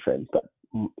have a boyfriend, but,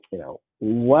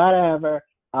 whatever.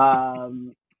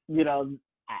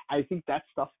 I think that's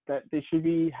stuff that they should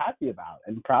be happy about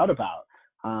and proud about.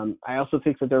 I also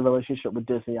think that their relationship with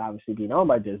Disney, obviously being owned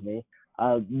by Disney,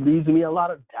 leaves me a lot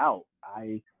of doubt.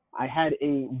 I had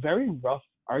a very rough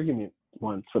argument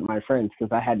once with my friends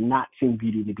because I had not seen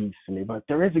Beauty and the Beast to me, but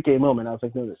there is a gay moment. I was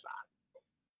like, no, there's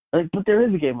not. Like, but there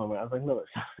is a gay moment. I was like, no, there's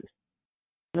not.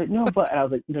 Like, no, but and I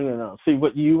was like, no, no, no. See,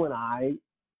 what you and I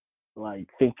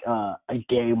think a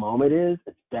gay moment is,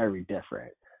 it's very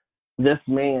different. this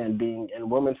man being in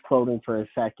women's clothing for a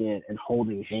second and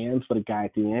holding hands with a guy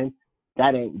at the end,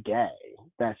 that ain't gay.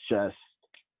 That's just,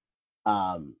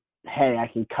 hey, I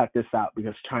can cut this out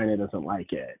because China doesn't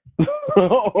like it,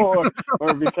 or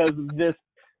because this,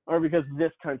 or because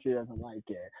this country doesn't like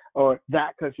it, or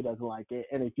that country doesn't like it.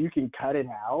 And if you can cut it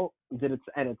out, that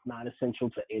it's not essential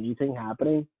to anything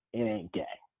happening, it ain't gay.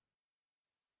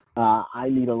 I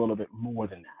need a little bit more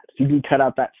than that. If you can cut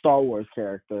out that Star Wars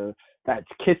character that's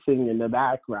kissing in the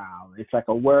background, it's like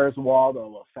a Where's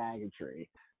Waldo of faggotry.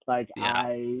 Like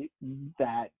Yeah.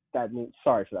 that means,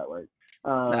 sorry for that word.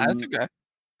 That's okay.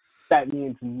 That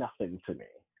means nothing to me.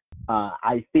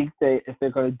 I think if they're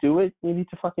gonna do it, you need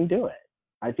to fucking do it.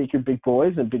 I think you're big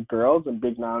boys and big girls and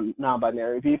big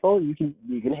non-binary people. You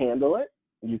can handle it.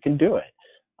 You can do it.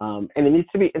 And it needs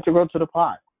to be integral to the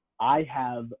plot. I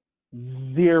have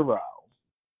zero,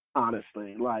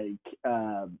 honestly,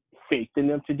 faith in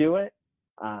them to do it,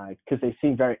 because they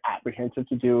seem very apprehensive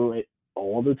to do it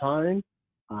all the time.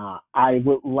 I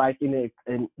would like in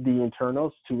the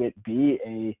Eternals to it be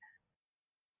a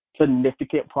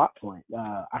significant plot point.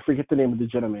 I forget the name of the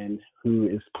gentleman who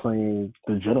is playing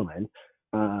the gentleman,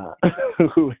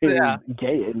 who is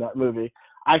gay in that movie.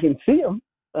 I can see him.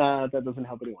 That doesn't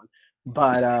help anyone.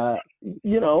 But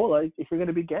like, if you're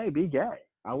gonna be gay, be gay.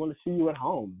 I want to see you at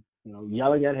home,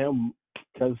 yelling at him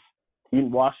because he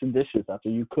didn't wash the dishes after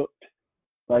you cooked.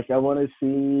 Like, I want to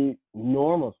see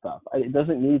normal stuff. It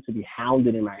doesn't need to be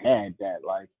hounded in my head that,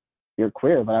 like, you're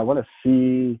queer, but I want to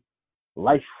see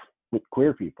life with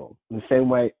queer people in the same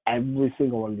way every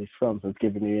single one of these films has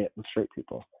given me it with straight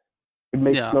people. It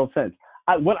makes no sense.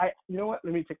 You know what?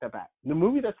 Let me take that back. The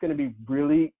movie that's going to be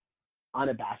really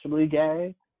unabashedly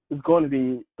gay is going to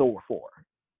be Thor 4.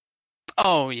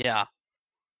 Oh, yeah.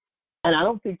 And I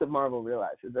don't think that Marvel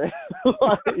realizes it.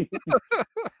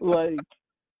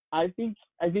 I think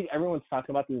everyone's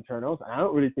talking about the Eternals, and I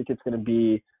don't really think it's going to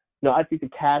be. No, I think the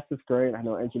cast is great. I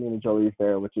know Angelina Jolie is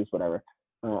there, which is whatever.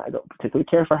 I don't particularly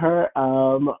care for her,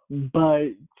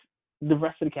 but the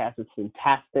rest of the cast is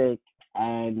fantastic.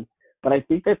 But I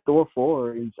think that Thor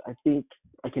 4 is. I think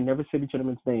I can never say the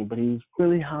gentleman's name, but he's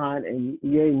really hot, and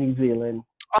yay, New Zealand.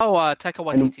 Oh, Taika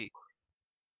Waititi.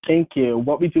 Thank you.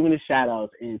 What We Do in the Shadows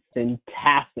is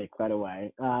fantastic, by the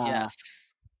way. Yes.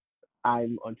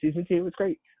 I'm on season 2. It's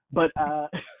great. But I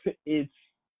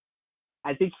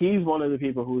think he's one of the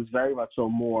people who's very much so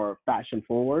more fashion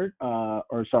forward. You know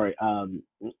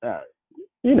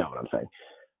what I'm saying.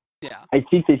 Yeah. I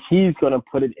think that he's going to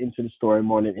put it into the story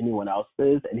more than anyone else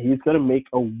is, and he's going to make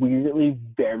a weirdly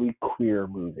very queer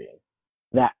movie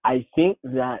that I think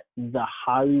that the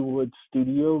Hollywood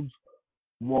studios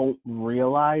won't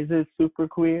realize is super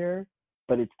queer,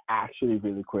 but it's actually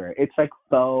really queer. It's like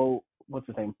Poe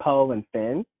and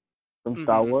Finn from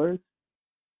Star Wars.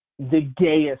 The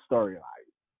gayest storyline.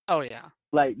 Oh, yeah.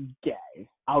 Like, gay.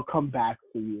 I'll come back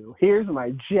for you. Here's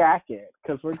my jacket,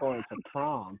 because we're going to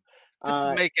prom. Just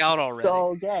make out already.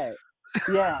 So gay.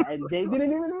 Yeah, and they didn't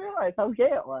even realize how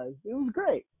gay it was. It was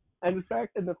great. And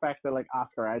the fact that, like,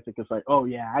 Oscar Isaac is like, oh,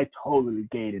 yeah, I totally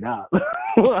gayed it up.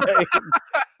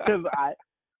 Because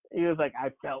he was like, I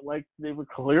felt like they were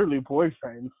clearly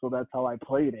boyfriends, so that's how I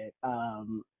played it,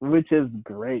 which is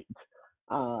great.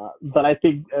 But I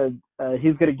think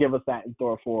he's gonna give us that in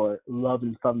Thor 4, Love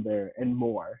and Thunder, and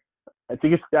more. I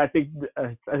think it's gonna be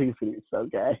so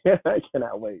gay. I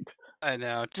cannot wait. I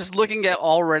know. Just looking at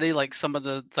already like some of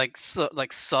the like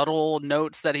subtle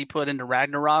notes that he put into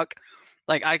Ragnarok,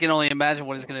 like I can only imagine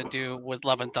what he's gonna do with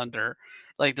Love and Thunder,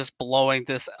 like just blowing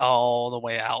this all the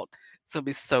way out. It's gonna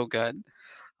be so good.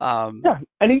 Yeah,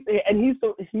 and he's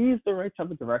the right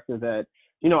type of director that,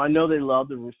 I know they love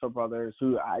the Russo brothers,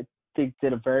 who I think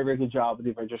did a very, very good job with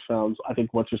the Avengers films. I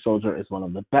think Winter Soldier is one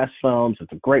of the best films.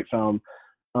 It's a great film.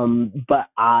 But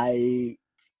I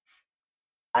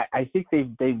think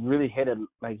they really hit a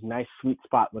like nice sweet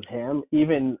spot with him.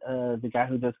 Even the guy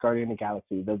who does Guardian of the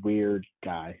Galaxy, the weird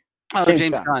guy. Oh,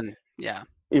 James Gunn. Yeah.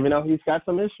 Even though he's got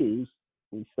some issues,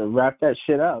 he's to wrap that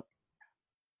shit up.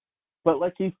 But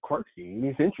like, he's quirky and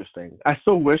he's interesting. I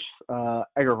still wish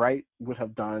Edgar Wright would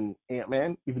have done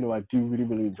Ant-Man, even though I do really,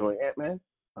 really enjoy Ant-Man.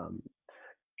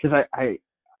 Because I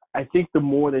think the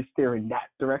more they steer in that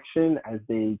direction as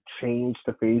they change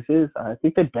the phases, I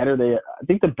think the better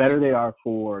they are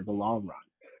for the long run.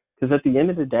 Because at the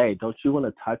end of the day, don't you want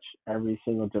to touch every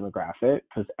single demographic?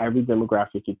 Because every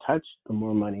demographic you touch, the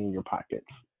more money in your pockets.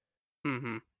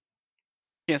 Mm-hmm.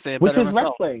 Can't say it better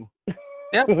myself. Wrestling.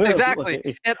 Yep, exactly.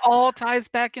 It all ties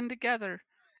back in together.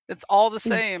 It's all the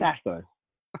same. Exactly.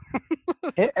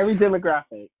 Hit every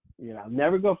demographic.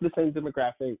 Never go for the same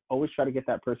demographic. Always try to get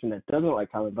that person that doesn't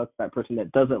like comic books, that person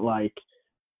that doesn't like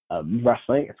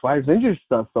wrestling. It's why Avengers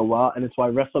does so well, and it's why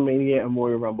WrestleMania and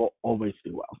Royal Rumble always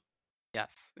do well.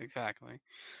 Yes, exactly.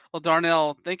 Well,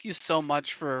 Darnell, thank you so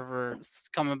much for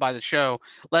coming by the show.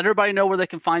 Let everybody know where they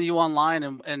can find you online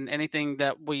and anything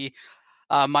that we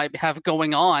might have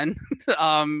going on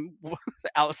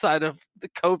outside of the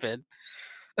COVID.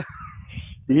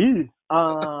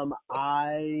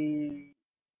 I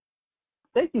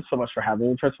thank you so much for having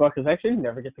me, first of all, because I actually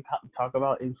never get to talk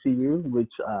about MCU,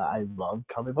 which I love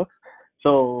comic books.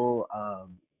 So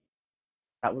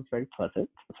that was very pleasant.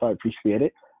 So I appreciate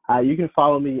it. You can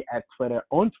follow me at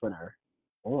on Twitter,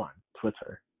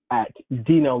 at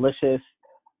Dinolicious.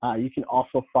 You can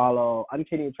also follow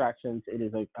Uncanny Attractions. It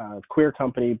is a queer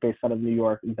company based out of New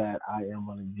York that I am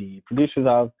one of the producers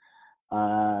of,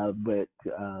 with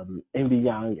Envy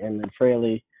Young and Lynn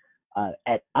Fraley,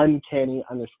 at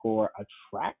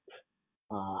Uncanny_Attract.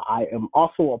 I am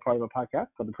also a part of a podcast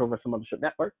called the Pro Wrestling Mothership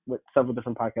Network with several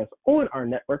different podcasts on our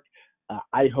network.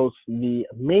 I host the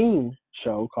main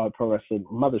show called Pro Wrestling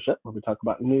Mothership, where we talk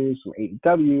about news from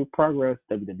AEW, Progress,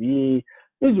 WWE,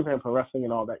 New Japan Pro Wrestling,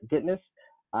 and all that goodness.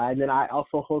 And then I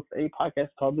also host a podcast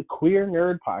called the Queer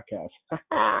Nerd Podcast,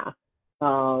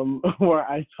 where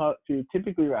I talk to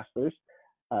typically wrestlers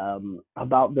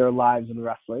about their lives in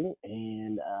wrestling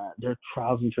and their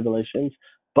trials and tribulations.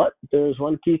 But there's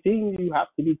one key thing: you have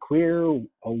to be queer,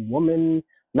 a woman,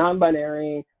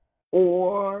 non-binary,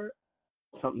 or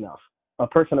something else, a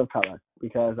person of color,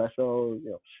 because I feel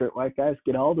straight white guys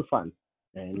get all the fun,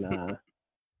 and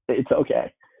it's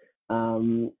okay.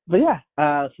 But yeah,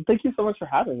 so thank you so much for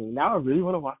having me. Now I really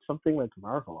want to watch something like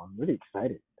Marvel. I'm really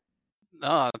excited.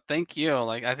 Oh, thank you.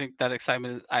 Like, I think that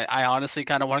excitement, I honestly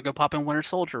kind of want to go pop in Winter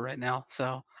Soldier right now.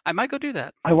 So I might go do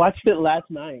that. I watched it last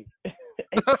night.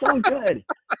 It's so good.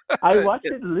 I watched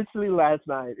it literally last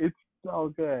night. It's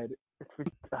so good. Oh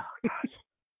gosh.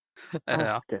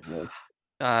 Yeah. Oh, goodness.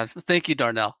 Thank you,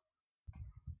 Darnell.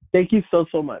 Thank you so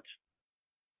much.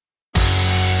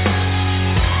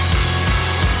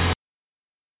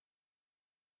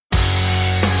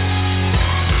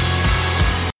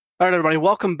 All right, everybody,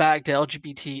 welcome back to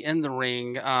LGBT in the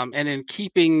Ring. And in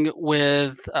keeping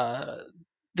with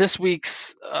this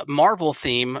week's Marvel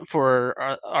theme for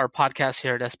our podcast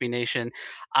here at SB Nation,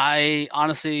 I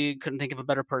honestly couldn't think of a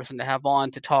better person to have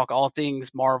on to talk all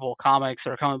things Marvel comics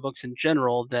or comic books in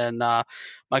general than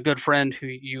my good friend who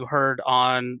you heard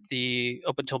on the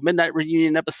Open Till Midnight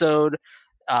reunion episode.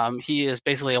 He is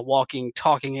basically a walking,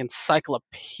 talking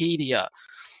encyclopedia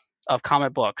of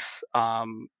comic books.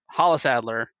 Hollis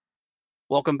Adler,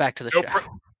 welcome back to the show.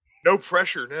 No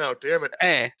pressure now, damn it.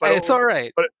 Hey, it's all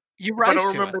right. But you rise if I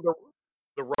don't to remember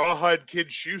the Rawhide Kid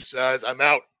shoe size, I'm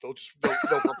out. They'll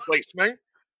replace me.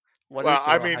 What is the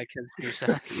Rawhide Kid shoe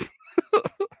size?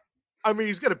 I mean,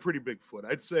 he's got a pretty big foot.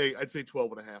 I'd say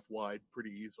 12 and a half wide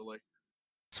pretty easily.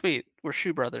 Sweet. We're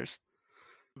shoe brothers.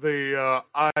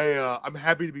 I'm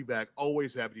happy to be back.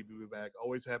 Always happy to be back.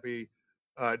 Always happy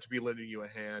to be lending you a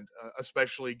hand,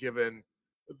 especially given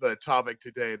the topic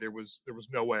today. There was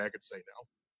no way I could say no.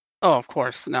 Oh, of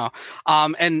course, no.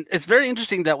 And it's very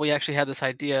interesting that we actually had this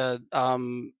idea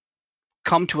come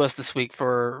to us this week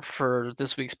for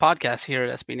this week's podcast here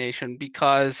at SB Nation,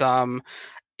 because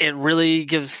it really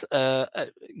gives us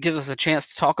a chance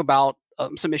to talk about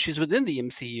some issues within the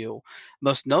MCU,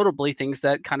 most notably things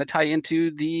that kind of tie into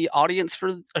the audience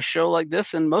for a show like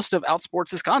this and most of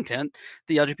Outsports' content,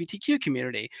 the LGBTQ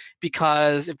community.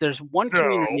 Because if there's one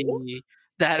community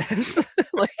that is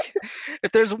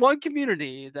if there's one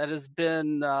community that has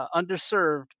been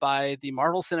underserved by the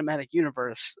Marvel Cinematic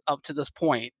Universe up to this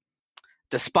point,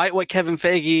 despite what Kevin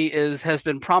Feige has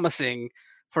been promising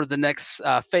for the next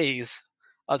phase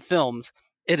of films,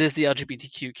 it is the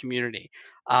LGBTQ community.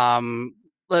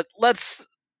 Let's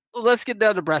get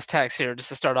down to brass tacks here, just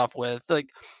to start off with. Like,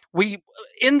 we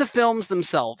in the films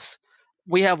themselves,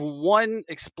 we have one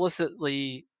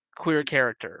explicitly queer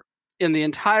character in the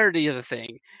entirety of the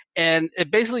thing, and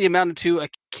it basically amounted to a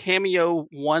cameo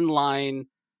one-line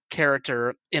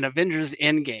character in Avengers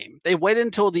Endgame. They waited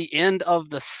until the end of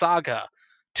the saga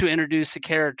to introduce a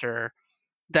character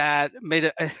that made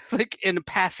it like in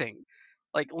passing,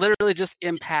 like literally just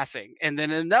in passing, and then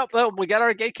we got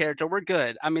our gay character, we're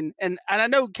good. I mean, and I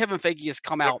know Kevin Feige has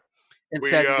come out and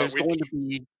said there's going to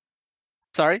be.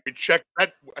 Sorry, we checked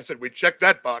that. I said we checked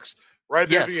that box. Right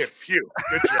there, yes. Phew.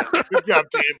 Good job. Good job,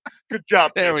 team. Good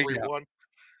job, there everyone.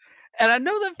 And I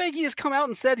know that Feige has come out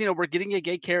and said, we're getting a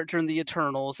gay character in the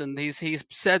Eternals, and he's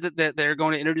said that they're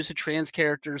going to introduce a trans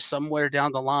character somewhere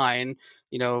down the line,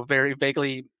 very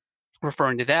vaguely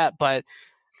referring to that. But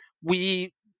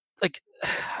we like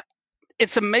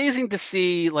it's amazing to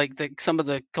see like some of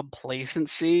the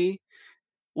complacency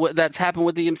that's happened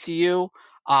with the MCU.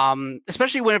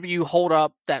 Especially whenever you hold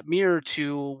up that mirror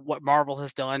to what Marvel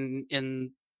has done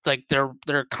in like their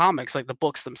comics, like the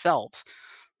books themselves.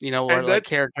 Where And like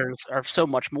characters are so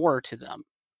much more to them.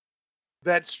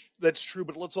 that's true,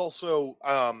 but let's also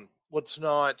let's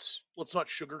not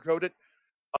sugarcoat it.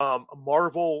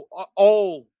 Marvel,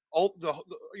 all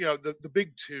the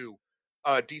big two,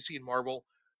 DC and Marvel,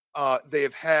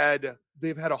 they've had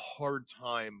a hard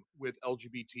time with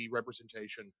LGBT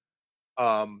representation,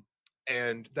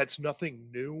 and that's nothing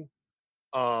new.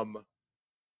 Um,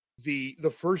 the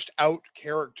first out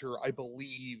character, I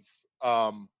believe,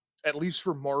 at least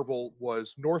for Marvel,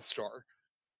 was Northstar,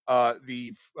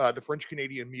 the French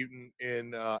Canadian mutant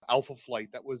in Alpha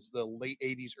Flight. That was the late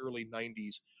 '80s, early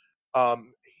 '90s.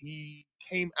 He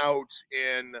came out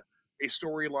in a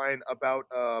storyline about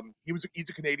he's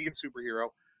a Canadian superhero,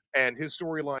 and his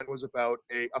storyline was about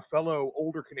a fellow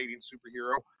older Canadian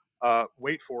superhero.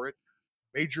 Wait for it,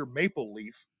 Major Maple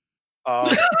Leaf.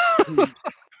 Who,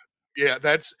 yeah,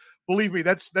 believe me,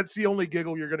 that's the only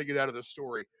giggle you're going to get out of the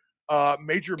story.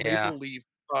 Major Yeah. Maple Leaf,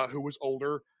 who was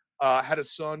older, had a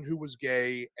son who was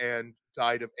gay and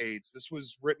died of AIDS. This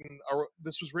was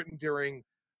written during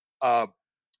uh,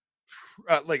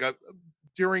 like a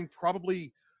during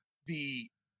probably the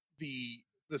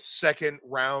the second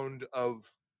round of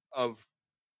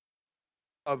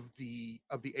the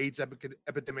AIDS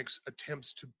epidemic's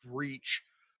attempts to breach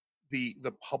the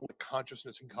public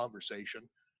consciousness and conversation.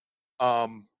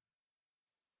 Um,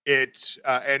 it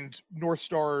and North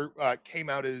Star came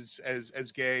out as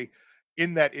gay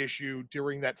in that issue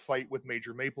during that fight with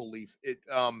Major Maple Leaf. It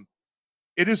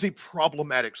is a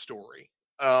problematic story,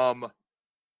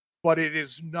 but it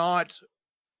is not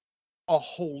a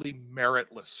wholly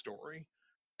meritless story.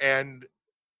 And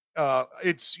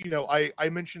it's I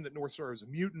mentioned that North Star is a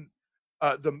mutant.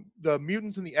 The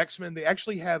mutants in the X-Men, they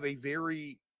actually have a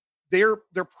very they're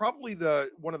probably the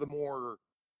one of the more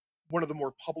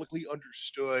publicly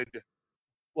understood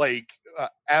like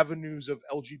avenues of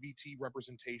LGBT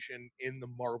representation in the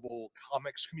Marvel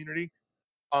comics community.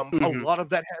 A Hmm. lot of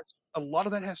that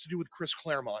has to do with Chris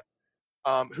Claremont,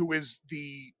 who is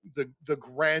the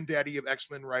granddaddy of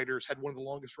X-Men writers, had one of the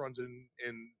longest runs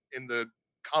in the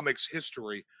comics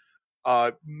history.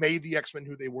 Made the X-Men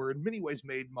who they were, in many ways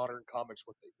made modern comics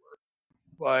what they were.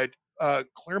 But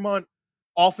Claremont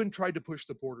often tried to push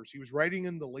the borders. He was writing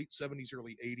in the late '70s,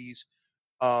 early '80s.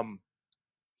 Um,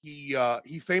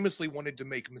 he famously wanted to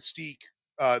make Mystique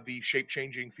the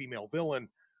shape-changing female villain,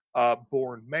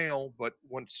 born male, but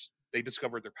once they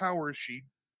discovered their powers, she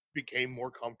became more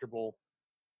comfortable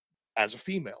as a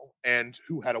female, and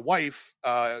who had a wife,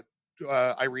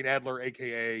 Irene Adler,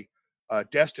 aka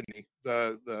Destiny,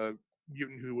 the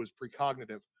mutant who was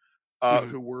precognitive, Hmm.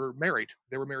 who were married.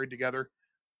 They were married together.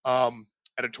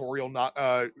 Editorial, not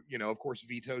of course,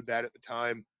 vetoed that at the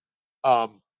time.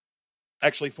 Um,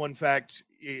 Actually, fun fact: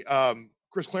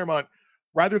 Chris Claremont,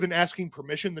 rather than asking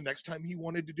permission the next time he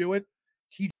wanted to do it,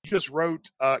 he just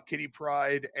wrote Kitty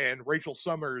Pryde and Rachel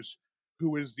Summers,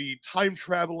 who is the time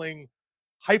traveling,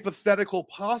 hypothetical,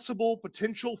 possible,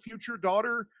 potential future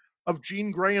daughter of Jean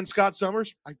Grey and Scott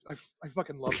Summers. I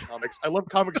fucking love comics. I love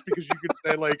comics because you could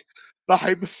say like the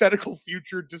hypothetical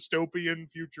future dystopian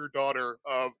future daughter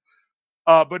of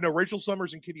but no, Rachel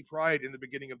Summers and Kitty Pryde in the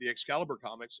beginning of the Excalibur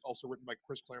comics, also written by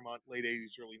Chris Claremont, late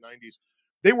 '80s, early '90s,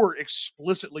 they were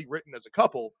explicitly written as a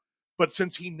couple. But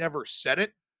since he never said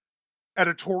it,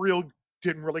 editorial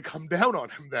didn't really come down on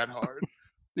him that hard.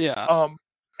 Yeah.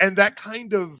 And that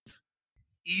kind of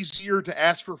easier to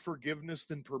ask for forgiveness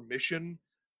than permission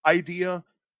idea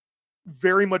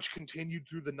very much continued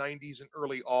through the '90s and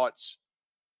early aughts.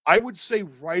 I would say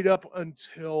right up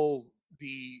until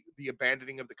the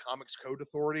abandoning of the Comics Code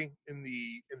Authority in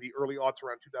the early aughts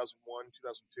around 2001,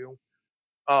 2002.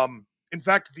 In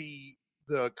fact, the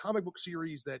comic book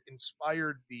series that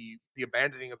inspired the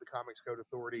abandoning of the Comics Code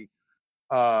Authority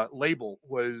label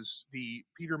was the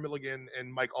Peter Milligan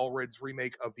and Mike Allred's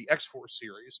remake of the X-Force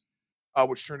series,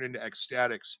 which turned into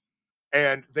X-Statix.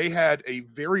 And they had a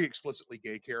very explicitly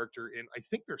gay character in, I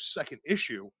think, their second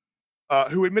issue,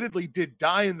 who admittedly did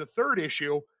die in the third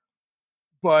issue.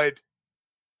 But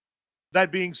that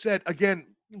being said,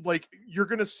 again, like you're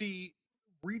going to see,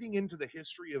 reading into the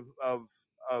history of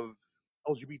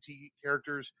LGBT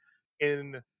characters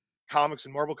in comics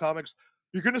and Marvel comics,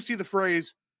 you're going to see the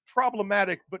phrase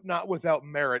 "problematic but not without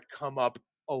merit" come up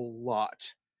a lot,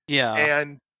 Yeah.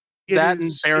 and That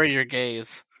and bury your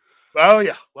gaze. oh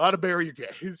yeah, a lot of bury your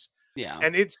gaze, Yeah.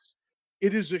 and it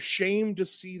is a shame to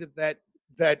see that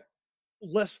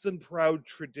less than proud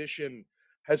tradition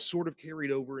has sort of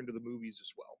carried over into the movies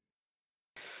as well.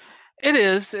 It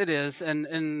is,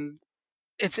 and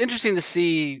it's interesting to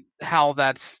see how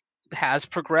has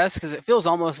progressed because it feels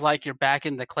almost like you're back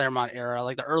in the Claremont era,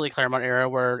 like the early Claremont era,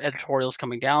 where editorials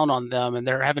coming down on them and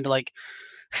they're having to like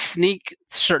sneak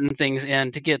certain things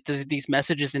in to get these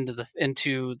messages into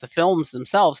the films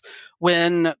themselves.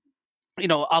 When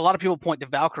a lot of people point to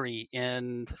Valkyrie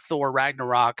in Thor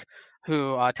Ragnarok,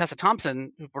 who Tessa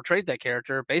Thompson, who portrayed that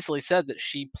character, basically said that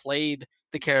she played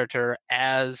the character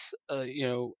as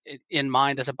in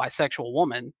mind as a bisexual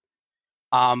woman,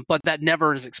 but that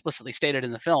never is explicitly stated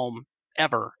in the film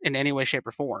ever in any way, shape,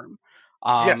 or form.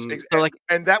 Yes, So like,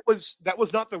 and that was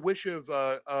not the wish of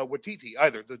Waititi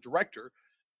either, the director.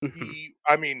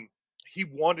 mhm. He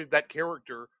wanted that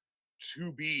character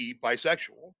to be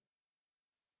bisexual.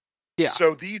 Yeah,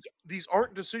 So these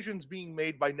aren't decisions being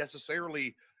made by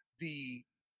necessarily the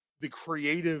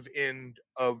creative end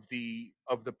of the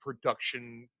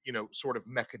production, sort of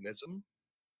mechanism.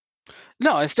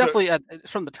 no, it's So definitely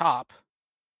it's from the top.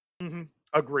 mhm,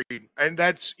 agreed. And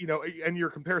that's, and your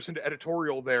comparison to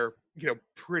editorial there,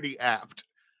 pretty apt.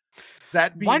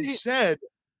 That Why being do you? said,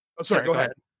 oh, sorry, Sorry, go go ahead.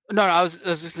 ahead. No, I was just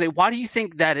gonna say, why do you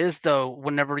think that is though?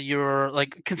 Whenever you're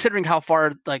like considering how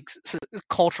far like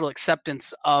cultural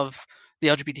acceptance of the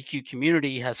LGBTQ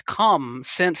community has come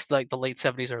since like the late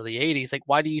 70s, early 80s, like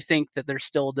why do you think that there's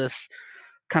still this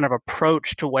kind of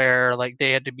approach to where like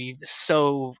they had to be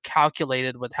so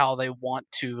calculated with how they want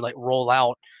to like roll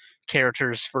out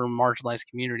characters for marginalized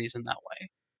communities in that way,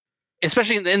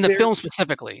 especially in the There film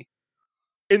specifically?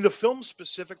 in the film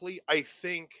specifically, I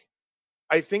think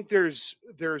there's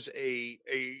a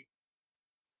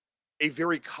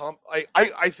very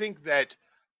I think that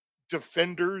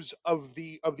defenders of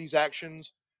these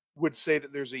actions would say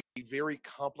that there's a very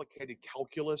complicated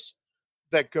calculus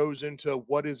that goes into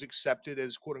what is accepted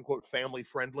as quote unquote family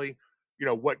friendly.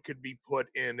 What could be put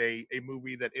in a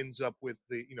movie that ends up with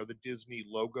the Disney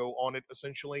logo on it,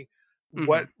 essentially. Hmm.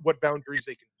 What boundaries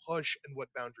they can push and what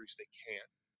boundaries they can't.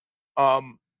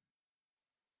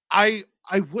 I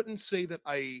wouldn't say that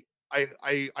I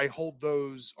hold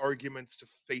those arguments to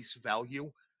face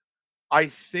value. I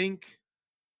think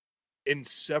in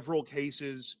several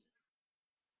cases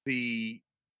the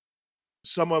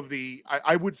some of the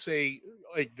I would say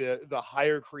like the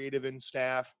higher creative end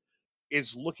staff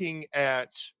is looking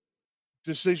at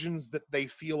decisions that they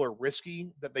feel are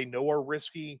risky, that they know are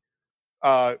risky,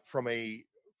 from a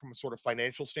sort of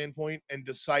financial standpoint, and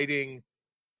deciding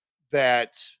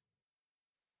that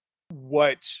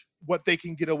what they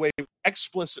can get away with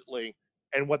explicitly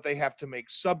and what they have to make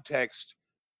subtext.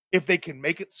 If they can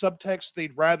make it subtext,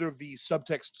 they'd rather the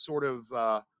subtext sort of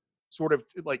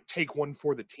like take one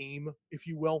for the team, if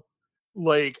you will.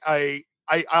 Like I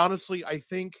honestly I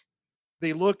think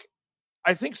they look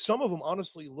I think some of them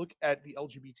honestly look at the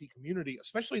LGBT community,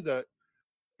 especially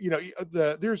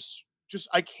there's just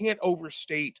I can't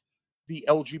overstate the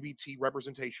LGBT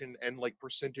representation and like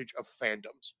percentage of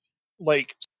fandoms.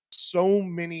 Like so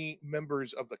many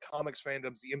members of the comics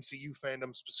fandoms, the MCU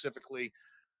fandom specifically,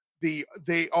 they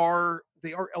are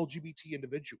LGBT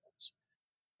individuals.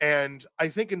 And I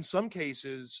think in some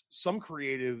cases, some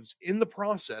creatives in the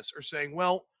process are saying,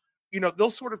 well,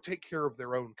 they'll sort of take care of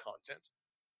their own content.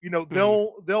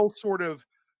 Hmm. They'll sort of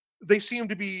they seem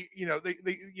to be,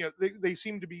 they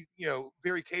seem to be,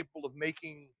 very capable of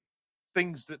making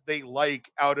things that they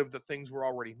like out of the things we're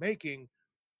already making.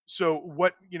 So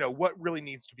what really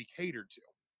needs to be catered to?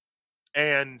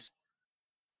 And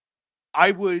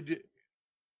I would,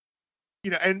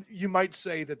 and you might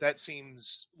say that that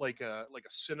seems like a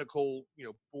cynical,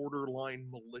 borderline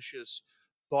malicious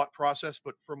thought process,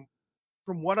 but from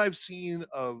what I've seen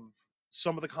of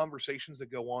some of the conversations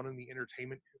that go on in the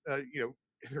entertainment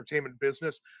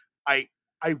business, I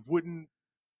I wouldn't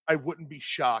I wouldn't be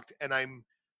shocked, and I'm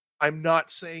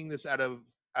not saying this out of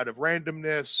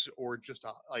randomness or just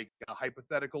like a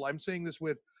hypothetical. I'm saying this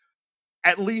with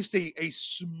at least a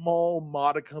small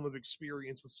modicum of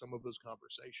experience with some of those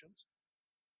conversations.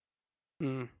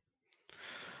 Mm.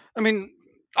 I mean,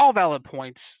 all valid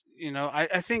points.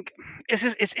 I think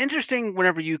it's interesting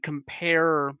whenever you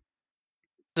compare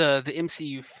the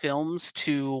MCU films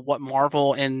to what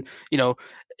Marvel and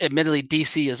admittedly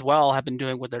DC as well have been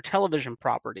doing with their television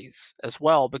properties as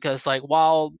well. Because like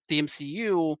while the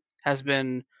MCU has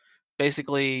been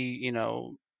basically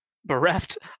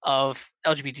bereft of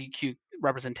LGBTQ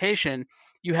representation,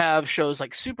 you have shows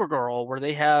like Supergirl where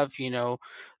they have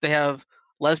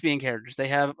lesbian characters. They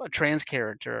have a trans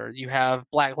character. You have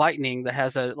Black Lightning that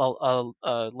has a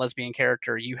lesbian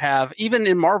character. You have, even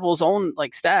in Marvel's own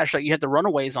like stash, like you have the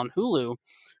Runaways on Hulu,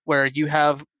 where you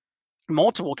have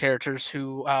multiple characters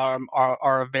who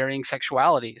are of varying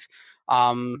sexualities.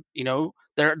 You know,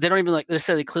 they don't even like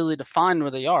necessarily clearly define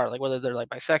where they are, like whether they're like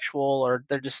bisexual or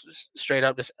they're just straight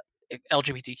up just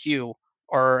LGBTQ,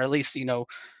 or at least, you know,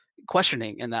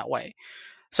 questioning in that way.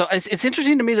 So it's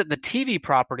interesting to me that the TV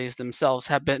properties themselves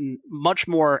have been much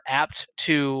more apt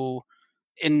to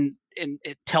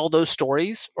tell those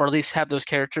stories, or at least have those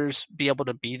characters be able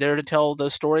to be there to tell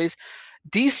those stories.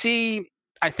 DC,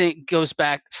 I think, goes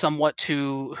back somewhat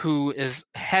to who is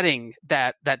heading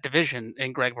that division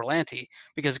in Greg Berlanti,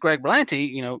 because Greg Berlanti,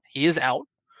 you know, he is out,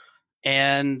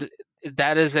 and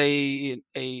that is a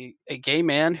gay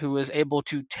man who is able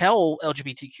to tell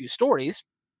LGBTQ stories.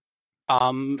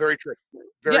 Very true.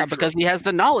 Yeah, because he has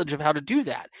the knowledge of how to do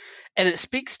that, and it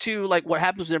speaks to like what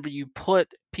happens whenever you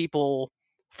put people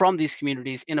from these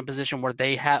communities in a position where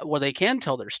they can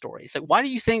tell their stories. Like, why do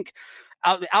you think,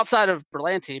 outside of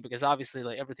Berlanti, because obviously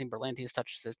like everything Berlanti has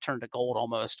touched has turned to gold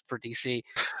almost for DC.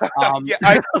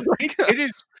 Yeah,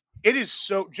 it is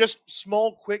so, just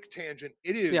small quick tangent.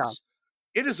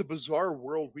 It is a bizarre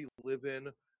world we live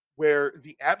in, where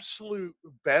the absolute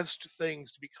best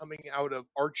things to be coming out of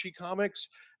Archie Comics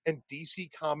and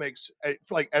DC Comics,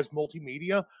 like as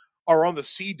multimedia, are on the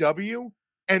CW,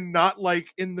 and not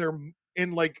like in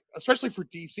like, especially for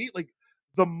DC, like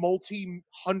the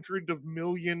multi-hundred of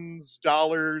millions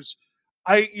dollars.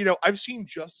 I've seen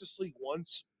Justice League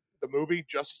once, the movie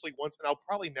Justice League once, and I'll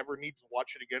probably never need to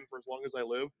watch it again for as long as I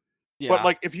live. Yeah. But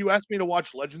like, if you ask me to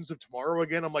watch Legends of Tomorrow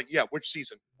again, I'm like, yeah, which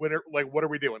season? Like, what are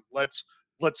we doing? Let's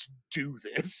do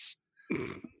this.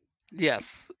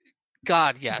 Yes.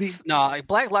 God, yes. No,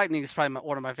 Black Lightning is probably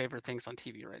one of my favorite things on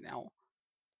TV right now.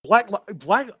 Black,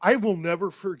 I will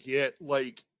never forget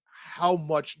like how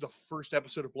much the first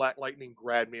episode of Black Lightning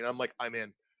grabbed me, and I'm like, I'm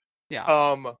in.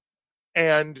 Yeah.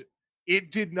 And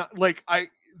it did not, like,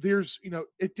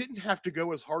 it didn't have to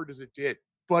go as hard as it did,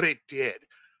 but it did.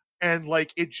 And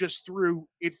like, it threw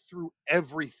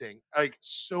everything, like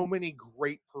so many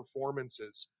great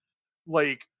performances,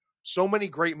 like so many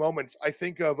great moments. I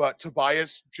think of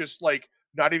Tobias just like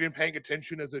not even paying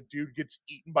attention as a dude gets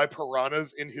eaten by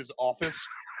piranhas in his office.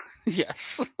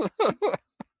 Yes.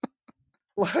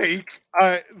 Like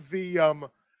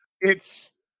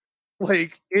it's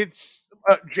like, it's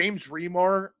James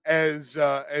Remar as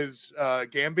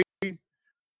Gamby.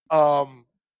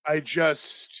 I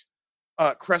just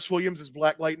Cress Williams as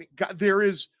Black Lightning. God, there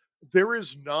is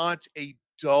not a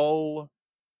dull,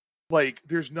 like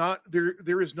there is not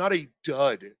a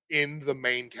dud in the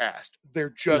main cast. There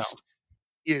just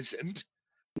isn't.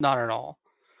 Not at all.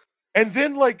 And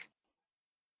then like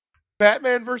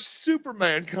Batman versus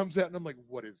Superman comes out, and I'm like,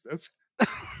 what is this?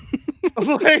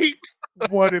 Like,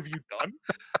 what have you done?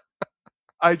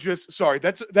 Sorry,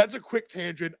 that's a quick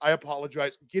tangent. I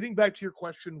apologize. Getting back to your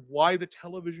question, why the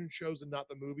television shows and not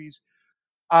the movies?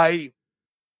 I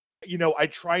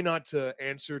try not to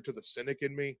answer to the cynic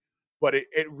in me, but it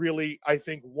really, I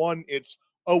think, one, it's,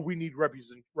 oh, we need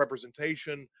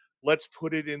representation. Let's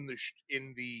put it in the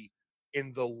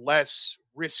less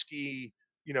risky,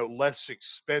 less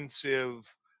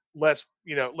expensive, less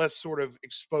sort of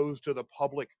exposed to the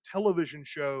public television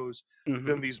shows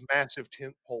than these massive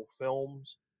tentpole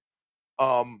films.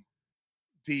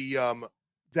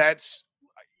 That's,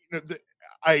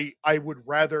 I would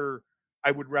rather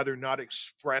not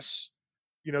express,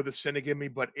 the cynic in me,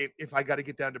 but if I got to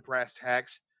get down to brass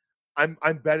tacks, I'm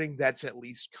betting that's at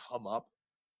least come up.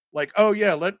 Like, oh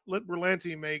yeah, let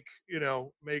Berlanti make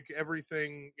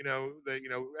everything,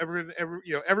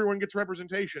 that everyone gets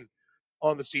representation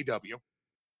on the CW.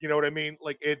 You know what I mean?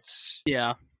 Like, it's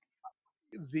I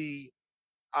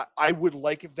would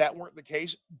like if that weren't the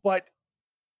case, but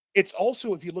it's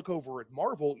also, if you look over at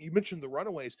Marvel, you mentioned the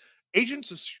Runaways,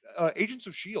 Agents of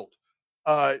Shield,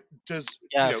 does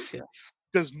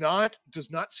not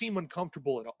seem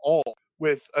uncomfortable at all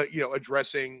with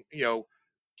addressing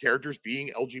characters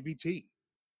being LGBT.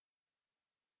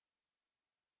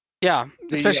 Yeah,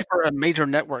 especially for a major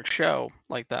network show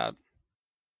like that.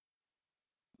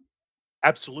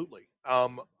 Absolutely.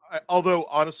 Although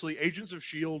honestly, Agents of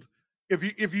Shield,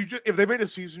 if they made a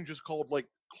season just called like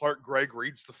Clark Gregg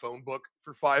reads the phone book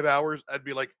for 5 hours, I'd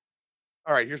be like,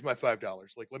 all right, here's my $5.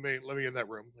 Like, let me in that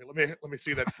room. Like, let me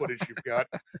see that footage you've got.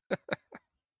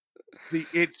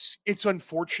 It's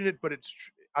unfortunate, but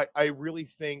I really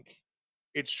think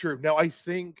it's true. Now, I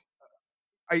think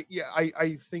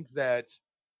I think that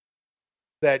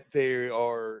they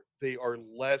are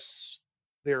less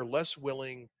they're less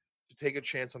willing to take a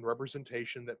chance on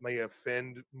representation that may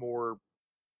offend more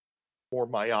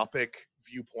myopic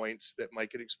viewpoints that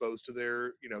might get exposed to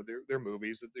their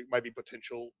movies, that they might be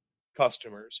potential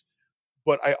customers.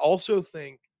 But I also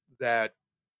think that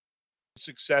the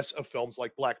success of films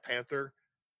like Black Panther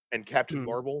and Captain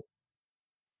Marvel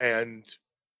and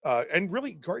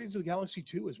really Guardians of the Galaxy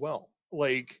 2 as well.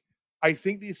 Like, I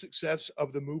think the success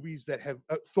of the movies that have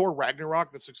Thor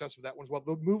Ragnarok, the success of that one as well.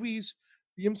 The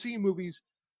MCU movies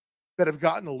that have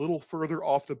gotten a little further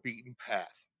off the beaten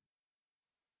path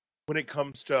when it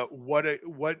comes to what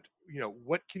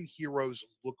can heroes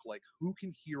look like? Who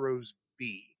can heroes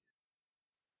be?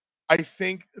 I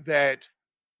think that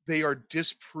they are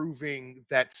disproving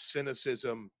that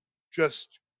cynicism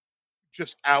just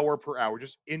hour per hour,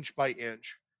 just inch by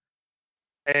inch.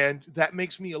 And that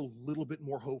makes me a little bit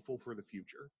more hopeful for the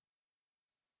future.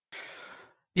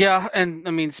 Yeah, and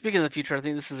I mean, speaking of the future, I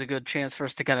think this is a good chance for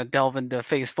us to kind of delve into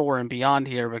Phase 4 and beyond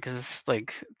here, because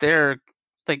they're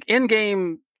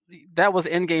Endgame. That was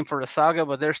Endgame for the saga,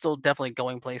 but they're still definitely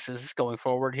going places going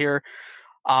forward here.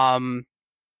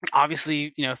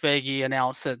 Obviously, Feige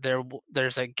announced that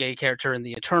there's a gay character in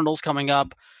the Eternals coming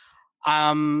up.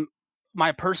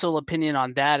 My personal opinion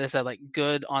on that is that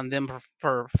good on them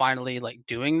for finally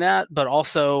doing that, but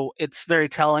also it's very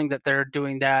telling that they're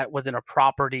doing that within a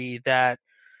property that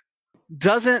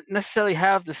doesn't necessarily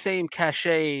have the same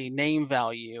cachet name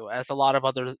value as a lot of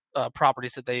other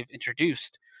properties that they've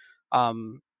introduced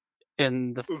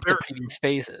in the previous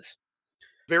phases.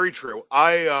 Very true.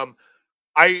 I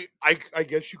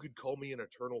guess you could call me an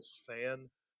Eternals fan.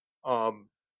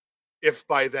 If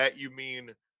by that you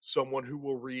mean someone who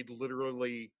will read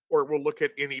literally or will look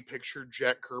at any picture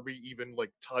Jack Kirby even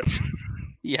touched.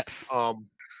 Yes.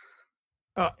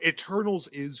 Eternals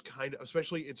is kind of,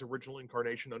 especially its original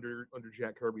incarnation under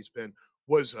Jack Kirby's pen,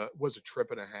 was a trip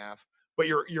and a half. But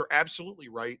you're absolutely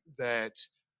right that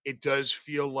it does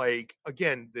feel like,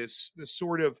 again, this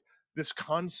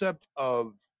concept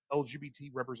of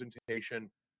LGBT representation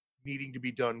needing to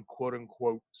be done quote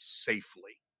unquote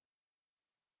safely.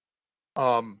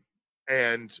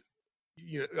 And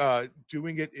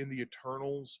doing it in the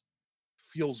Eternals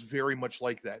feels very much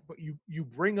like that. But you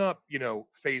bring up,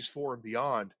 Phase 4 and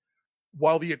beyond.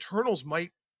 While the Eternals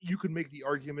you could make the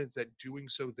argument that doing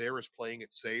so there is playing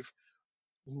it safe.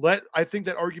 I think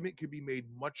that argument could be made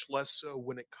much less so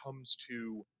when it comes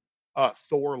to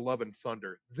Thor: Love and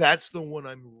Thunder. That's the one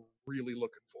I'm really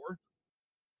looking for.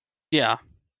 Yeah.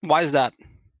 Why is that?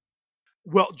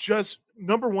 Well, just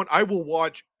number one, I will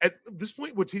watch at this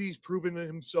point. Watiti's proven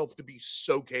himself to be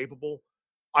so capable.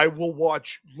 I will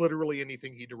watch literally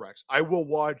anything he directs. I will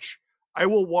watch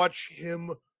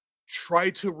him try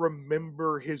to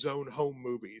remember his own home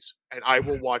movies, and I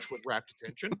will watch with rapt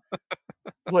attention.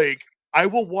 I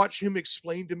will watch him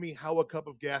explain to me how a cup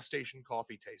of gas station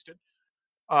coffee tasted,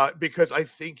 because I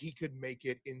think he could make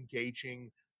it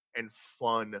engaging and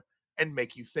fun and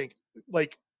make you think.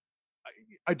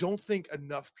 I don't think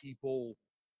enough people.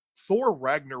 Thor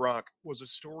Ragnarok was a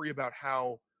story about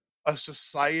how a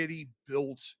society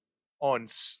built on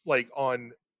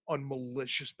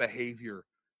malicious behavior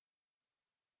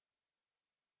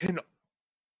can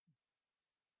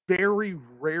very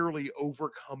rarely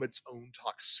overcome its own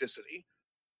toxicity,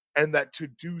 and that to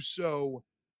do so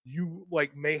you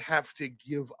may have to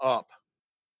give up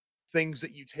things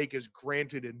that you take as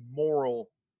granted and moral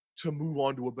to move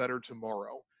on to a better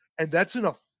tomorrow. And that's in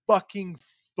a fucking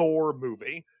Thor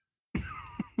movie.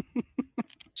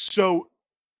 So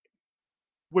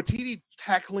Watiti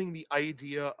tackling the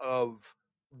idea of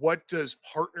what does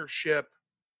partnership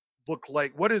look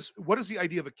like? What is the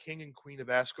idea of a king and queen of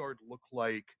Asgard look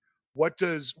like? What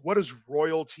does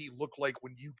royalty look like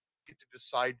when you get to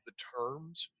decide the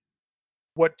terms?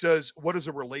 What does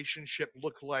a relationship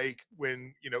look like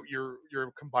when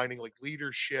you're combining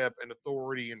leadership and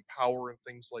authority and power and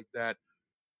things like that?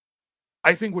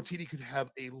 I think Watiti could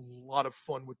have a lot of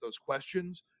fun with those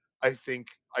questions. I think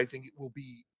it will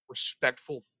be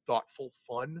respectful, thoughtful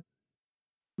fun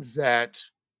that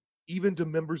even to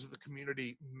members of the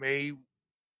community may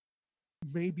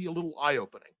be a little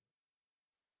eye-opening.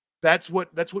 That's what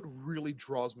really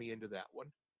draws me into that one.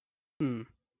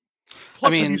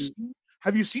 Plus,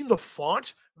 have you seen the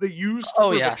font they used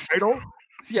for the title?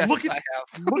 Yes, I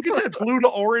have. Look at that blue to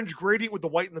orange gradient with the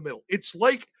white in the middle. It's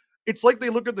like they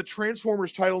looked at the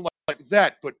Transformers title like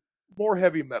that, but more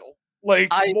heavy metal. Like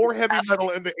I more heavy metal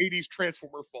in the 80s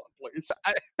Transformer fun, please.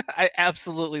 I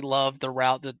absolutely love the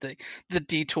route that the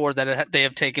detour that they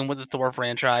have taken with the Thor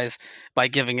franchise by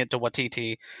giving it to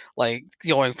Watiti, like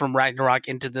going from Ragnarok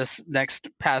into this next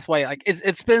pathway. Like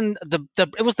it's been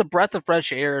it was the breath of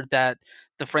fresh air that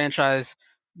the franchise,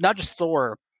 not just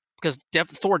Thor, because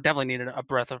Thor definitely needed a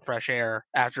breath of fresh air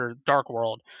after Dark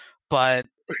World, but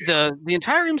the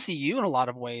entire MCU in a lot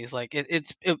of ways, like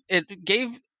it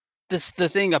gave the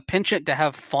thing a penchant to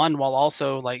have fun while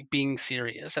also like being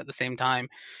serious at the same time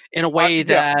in a way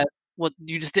Yeah. that what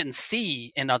you just didn't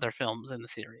see in other films in the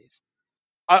series.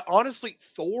 Honestly,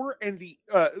 Thor and the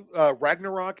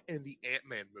Ragnarok and the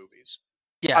Ant-Man movies.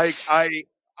 Yes. I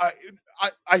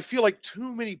feel like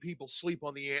too many people sleep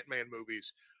on the Ant-Man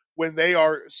movies when they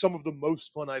are some of the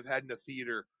most fun I've had in a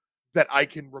theater that I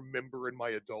can remember in my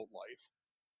adult life.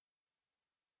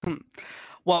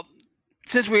 Well,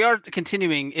 since we are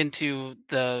continuing into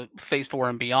the Phase 4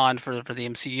 and beyond for the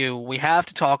MCU, we have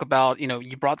to talk about,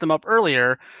 you brought them up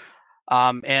earlier,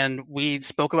 and we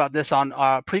spoke about this on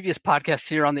our previous podcast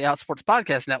here on the Outsports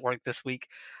Podcast Network this week,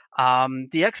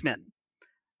 the X-Men.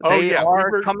 They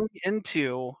are coming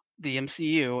into the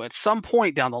MCU at some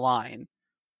point down the line.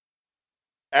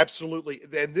 Absolutely.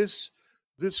 And this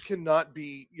cannot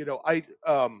be,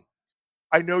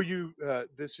 I know you.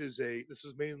 This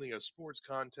is mainly a sports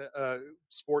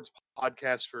sports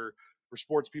podcast for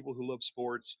sports people who love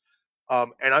sports.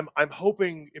 And I'm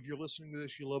hoping if you're listening to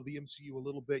this, you love the MCU a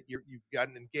little bit. You've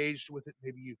gotten engaged with it.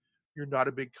 Maybe you're not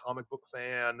a big comic book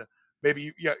fan.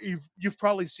 Maybe you've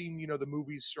probably seen the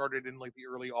movies started in like the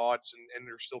early aughts and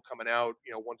they're still coming out.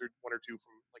 One or two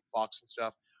from like Fox and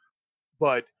stuff.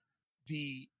 But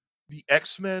the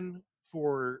X-Men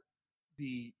for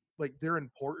the like their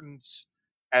importance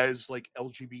as like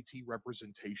LGBT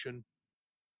representation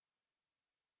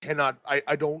cannot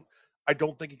I don't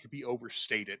think it could be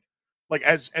overstated. Like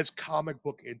as comic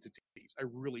book entities, I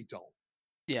really don't.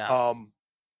 Yeah.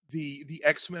 The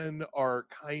X-Men are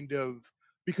kind of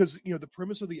because the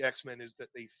premise of the X-Men is that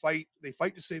they fight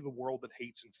to save the world that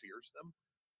hates and fears them.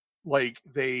 Like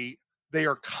they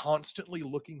are constantly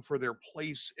looking for their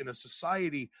place in a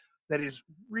society that is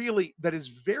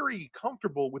very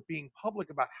comfortable with being public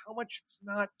about how much it's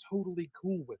not totally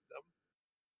cool with them.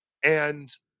 And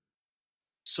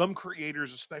some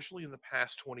creators, especially in the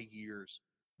past 20 years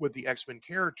with the X-Men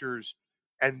characters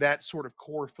and that sort of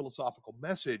core philosophical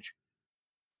message,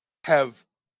 have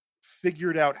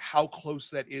figured out how close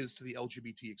that is to the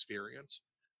LGBT experience.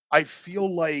 I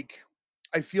feel like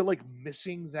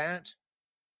missing that.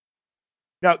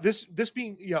 Now, this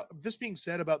being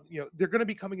said about they're going to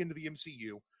be coming into the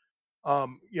MCU.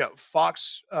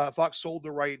 Fox sold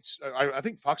the rights. I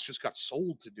think Fox just got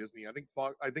sold to Disney. I think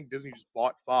Disney just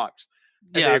bought Fox.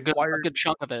 And yeah, a good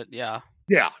chunk of it. Yeah.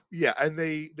 Yeah, and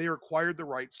they acquired the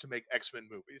rights to make X-Men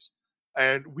movies,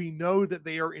 and we know that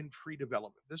they are in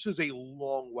pre-development. This is a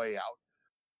long way out,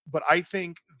 but I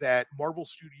think that Marvel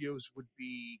Studios would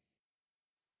be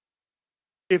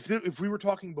if we were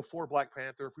talking before Black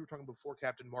Panther, if we were talking before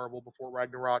Captain Marvel, before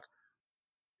Ragnarok,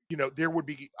 I think there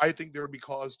would be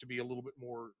cause to be a little bit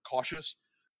more cautious.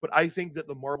 But I think that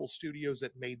the Marvel Studios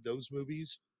that made those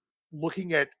movies,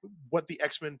 looking at what the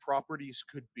X-Men properties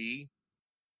could be,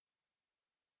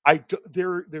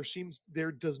 there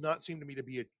does not seem to me to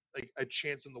be a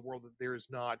chance in the world that there is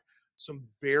not some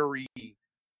very,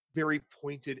 very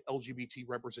pointed LGBT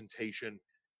representation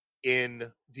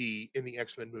in the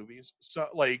X-Men movies. So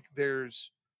like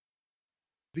there's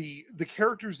the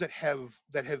characters that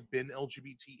have been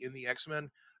LGBT in the X-Men,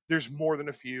 there's more than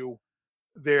a few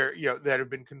there that have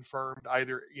been confirmed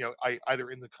either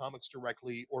either in the comics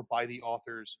directly or by the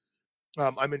authors.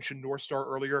 I mentioned North Star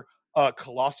earlier.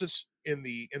 Colossus in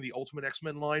the Ultimate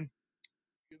X-Men line.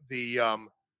 The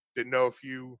didn't know if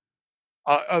you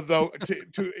though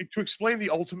to explain the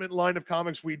Ultimate line of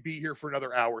comics, we'd be here for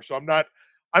another hour. So I'm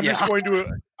just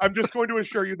going to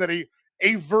assure you that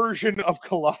a version of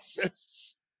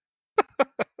Colossus.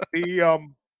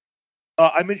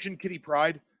 I mentioned Kitty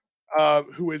Pryde,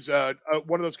 who is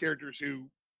one of those characters who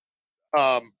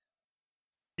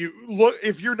you look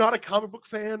if you're not a comic book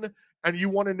fan and you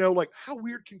want to know like how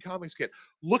weird can comics get,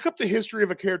 look up the history of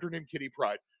a character named Kitty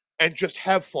Pryde and just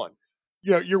have fun.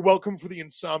 You're welcome for the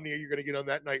insomnia you're going to get on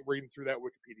that night reading through that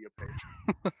Wikipedia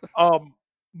page.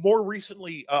 More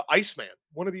recently, Iceman,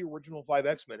 one of the original 5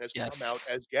 X-Men, has come out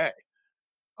as gay.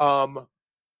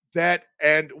 That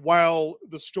and while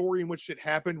the story in which it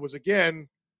happened was again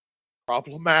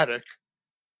problematic,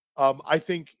 I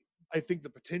think the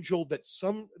potential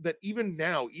that even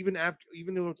now, even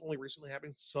though it's only recently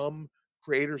happened, some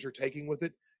creators are taking with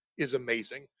it is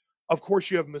amazing. Of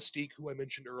course, you have Mystique, who I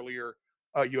mentioned earlier.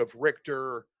 You have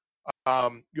Richter.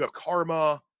 You have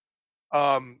Karma.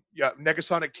 Yeah,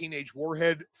 Negasonic Teenage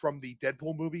Warhead from the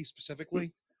Deadpool movie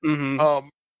specifically, Mm-hmm.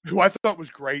 who I thought was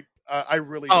great. I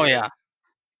really Oh did. yeah,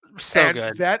 so And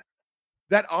good.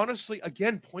 that honestly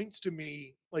again points to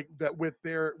me like that with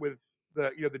the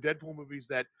the Deadpool movies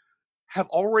that have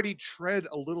already tread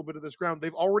a little bit of this ground.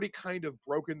 They've already kind of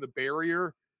broken the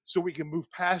barrier so we can move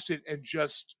past it and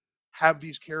just have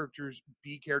these characters,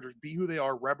 be who they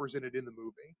are, represented in the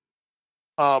movie.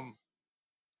 Um,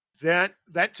 that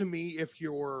to me, if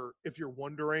you're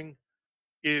wondering,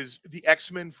 is the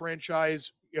X-Men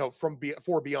franchise,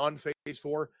 for beyond Phase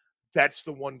 4. That's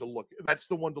the one to look. That's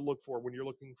the one to look for when you're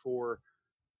looking for,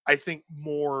 I think,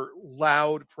 more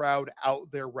loud, proud,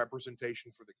 out there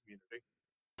representation for the community.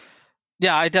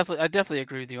 Yeah, I definitely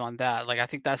agree with you on that. Like, I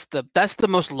think that's the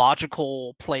most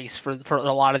logical place for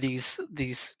a lot of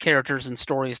these characters and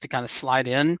stories to kind of slide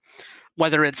in,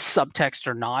 whether it's subtext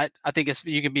or not. I think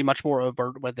you can be much more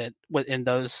overt with it within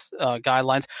those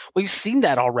guidelines. We've seen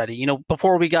that already.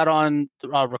 Before we got on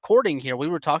recording here, we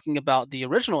were talking about the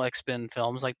original X-Men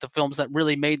films, like the films that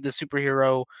really made the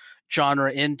superhero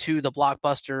genre into the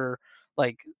blockbuster,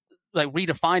 like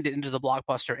redefined it into the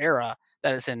blockbuster era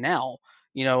that it's in now.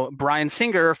 Bryan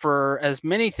Singer, for as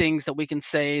many things that we can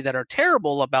say that are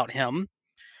terrible about him,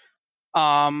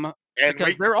 And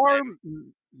because there are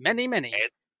many.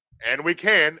 And we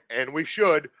can, and we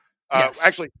should. Yes.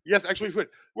 Actually, we should.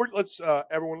 Let's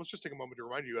everyone. Let's just take a moment to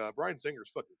remind you. Bryan Singer's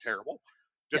fucking terrible.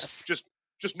 Yes. Just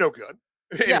no good.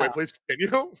 Anyway, please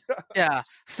continue. Yeah.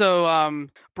 So,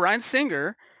 Bryan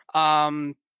Singer,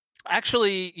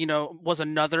 actually, was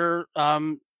another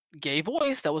gay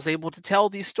voice that was able to tell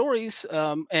these stories,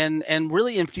 and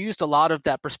really infused a lot of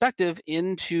that perspective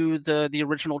into the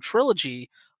original trilogy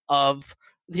of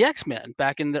the X-Men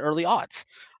back in the early aughts.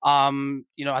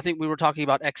 I think we were talking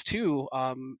about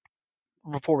X2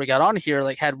 before we got on here,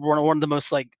 like had one of the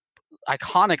most like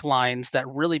iconic lines that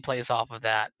really plays off of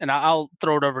that. And I'll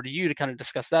throw it over to you to kind of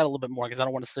discuss that a little bit more because I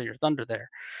don't want to steal your thunder there.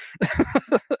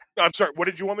 I'm sorry. What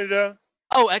did you want me to?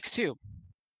 Oh, X2.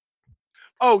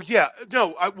 Oh yeah,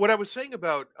 no. What I was saying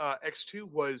about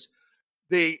X2 was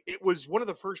it was one of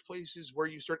the first places where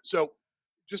you start. So,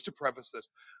 just to preface this,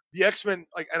 the X-Men,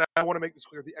 and I want to make this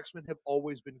clear, the X-Men have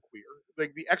always been queer.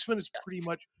 Like the X-Men is pretty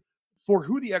much, for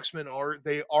who the X-Men are,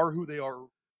 they are who they are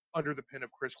under the pen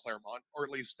of Chris Claremont, or at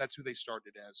least that's who they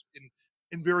started as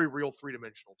in very real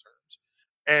three-dimensional terms.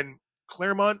 And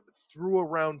Claremont threw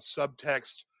around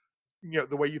subtext,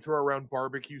 the way you throw around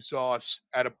barbecue sauce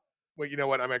at a. Well, you know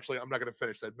what? I'm not going to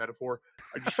finish that metaphor.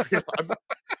 I just realized.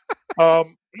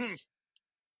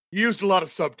 He used a lot of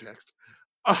subtext.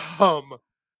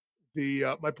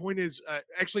 My point is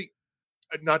actually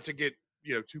not to get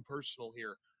too personal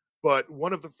here, but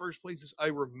one of the first places I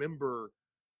remember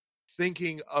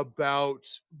thinking about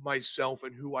myself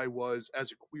and who I was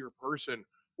as a queer person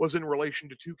was in relation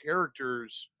to two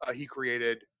characters he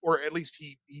created, or at least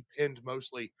he penned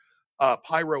mostly,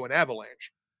 Pyro and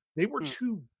Avalanche. They were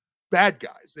two bad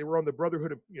guys. They were on the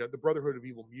Brotherhood of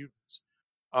Evil Mutants.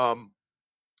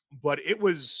 But it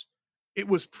was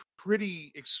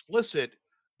pretty explicit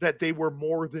that they were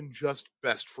more than just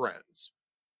best friends.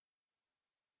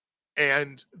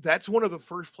 And that's one of the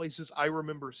first places I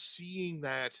remember seeing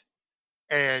that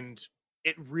and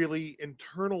it really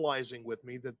internalizing with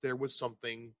me that there was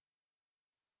something,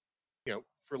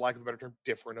 for lack of a better term,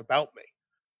 different about me.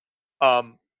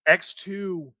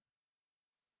 X2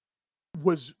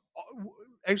 was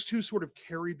X2 sort of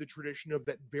carried the tradition of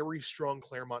that very strong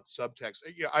Claremont subtext.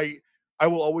 I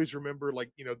will always remember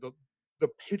the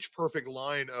pitch perfect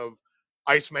line of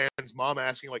Iceman's mom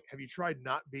asking have you tried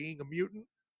not being a mutant?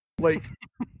 Like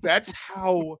that's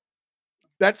how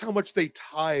much they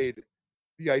tied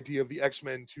the idea of the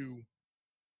X-Men to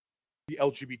the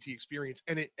LGBT experience,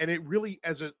 and it really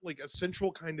as a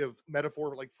central kind of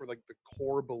metaphor for the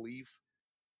core belief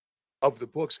of the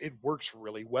books, it works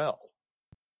really well.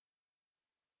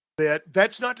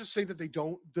 That's not to say that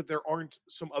there aren't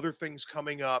some other things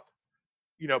coming up,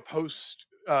 post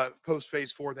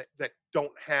Phase 4 that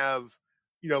don't have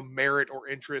merit or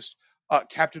interest.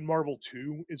 Captain Marvel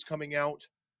 2 is coming out.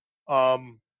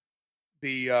 Sam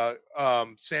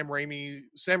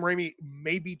Raimi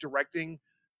may be directing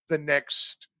the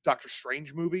next Doctor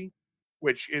Strange movie,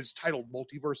 which is titled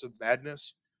Multiverse of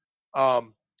Madness.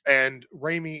 And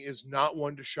Raimi is not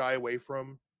one to shy away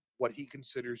from what he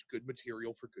considers good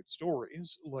material for good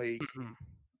stories.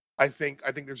 I think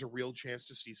there's a real chance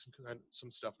to see some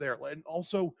stuff there. And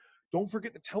also, don't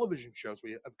forget the television shows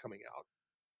we have coming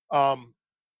out.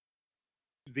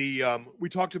 We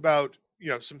talked about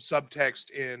some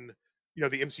subtext in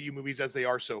the MCU movies as they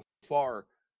are so far.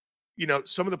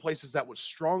 Some of the places that was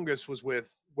strongest was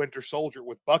with Winter Soldier,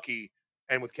 with Bucky,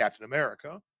 and with Captain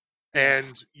America. Yes.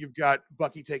 And you've got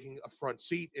Bucky taking a front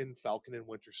seat in Falcon and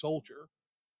Winter Soldier.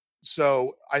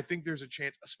 So I think there's a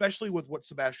chance, especially with what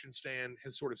Sebastian Stan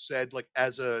has sort of said, like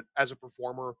as a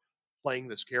performer playing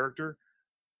this character.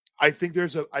 I think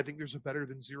there's a better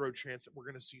than zero chance that we're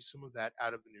going to see some of that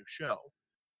out of the new show.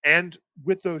 And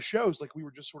with those shows, like we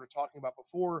were just sort of talking about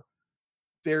before,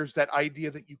 there's that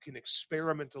idea that you can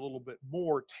experiment a little bit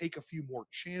more, take a few more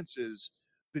chances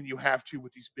than you have to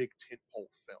with these big tentpole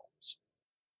films.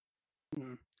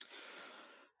 Mm.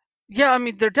 Yeah, I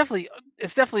mean,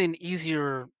 it's definitely an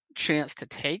easier chance to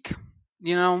take,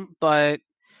 but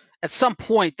at some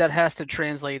point that has to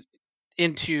translate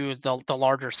into the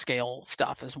larger scale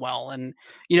stuff as well. And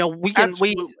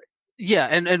Absolutely.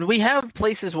 and we have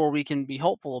places where we can be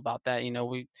hopeful about that.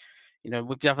 We've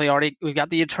definitely we've got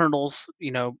the Eternals,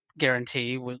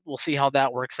 guarantee. We'll see how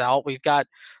that works out. We've got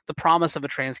the promise of a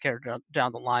trans character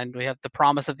down the line. We have the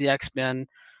promise of the X-Men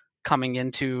coming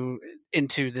into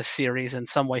this series in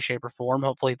some way, shape, or form.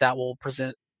 Hopefully, that will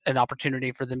present an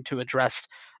opportunity for them to address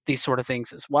these sort of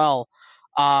things as well.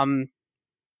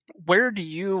 Where do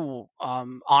you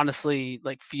honestly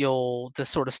feel this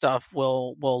sort of stuff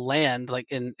will land? Like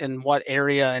in what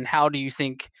area, and how do you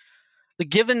think?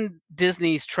 Given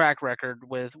Disney's track record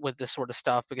with this sort of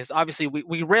stuff, because obviously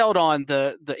we railed on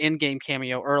the in-game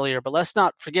cameo earlier, but let's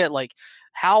not forget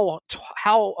how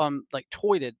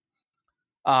toited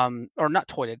or not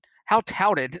toited, how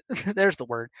touted there's the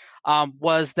word,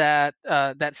 was that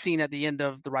scene at the end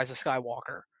of The Rise of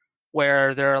Skywalker,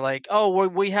 where they're like, oh,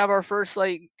 we have our first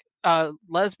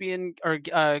lesbian or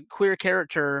queer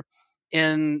character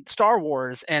in Star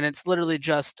Wars, and it's literally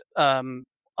just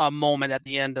a moment at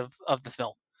the end of the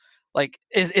film.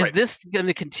 Is Right. this going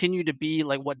to continue to be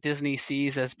what Disney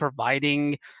sees as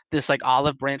providing this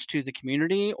olive branch to the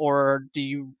community, or do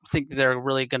you think that they're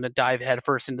really going to dive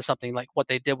headfirst into something like what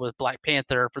they did with Black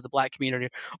Panther for the Black community,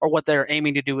 or what they're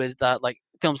aiming to do with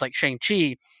films like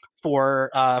Shang-Chi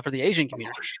for the Asian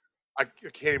community? I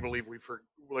can't even believe we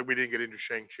didn't get into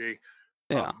Shang-Chi.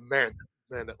 Yeah. Man,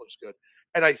 that looks good.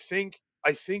 And I think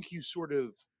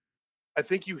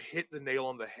you hit the nail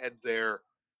on the head there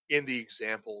in the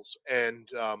examples. And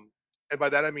by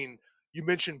that I mean, you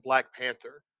mentioned Black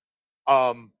Panther.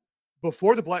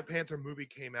 Before the Black Panther movie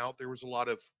came out, there was a lot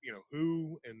of,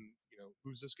 who and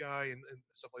who's this guy and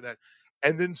stuff like that.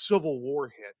 And then Civil War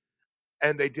hit,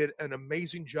 and they did an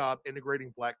amazing job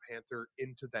integrating Black Panther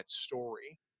into that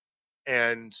story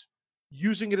and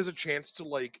using it as a chance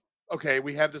to okay,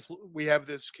 we have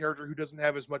this character who doesn't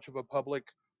have as much of a public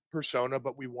persona,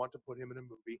 but we want to put him in a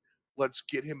movie. Let's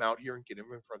get him out here and get him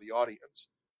in front of the audience.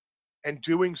 And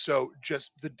doing so,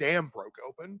 just the dam broke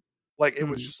open. It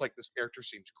was just like, this character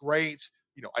seems great.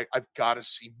 I've got to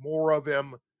see more of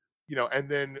him. And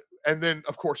then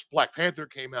of course Black Panther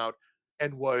came out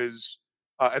and was,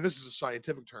 and this is a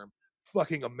scientific term,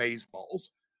 fucking amazeballs.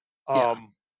 Yeah.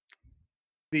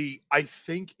 I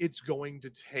think it's going to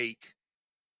take.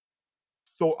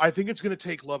 So I think it's going to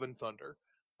take Love and Thunder.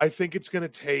 I think it's going to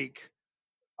take.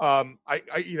 I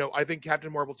think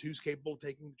Captain Marvel 2 is capable of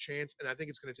taking the chance, and I think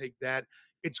it's going to take that.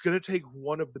 It's going to take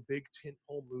one of the big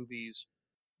tentpole movies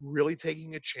really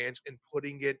taking a chance and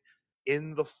putting it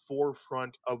in the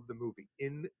forefront of the movie,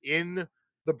 in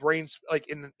the brains,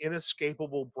 in an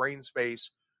inescapable brain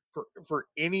space for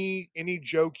any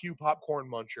Joe Q popcorn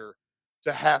muncher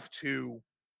to have to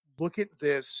look at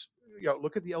this,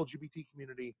 look at the LGBT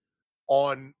community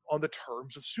on the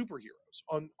terms of superheroes,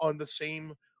 on the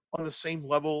same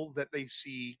level that they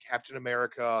see Captain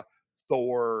America,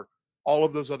 Thor, all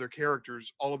of those other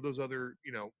characters, all of those other,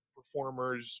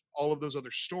 performers, all of those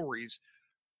other stories.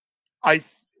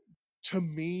 To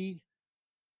me,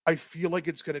 I feel like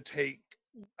it's going to take.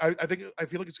 I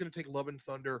feel like it's going to take Love and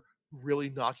Thunder really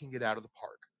knocking it out of the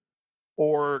park,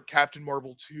 or Captain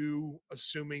Marvel 2,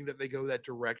 assuming that they go that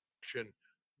direction,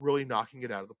 really knocking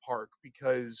it out of the park.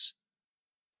 Because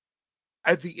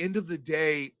at the end of the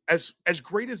day, as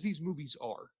great as these movies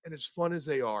are and as fun as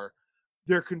they are,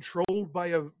 they're controlled by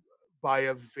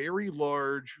a very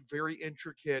large, very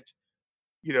intricate,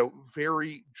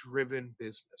 very driven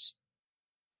business.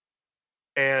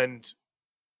 And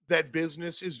that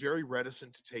business is very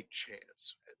reticent to take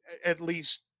chance. At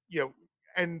least,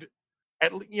 and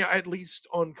at least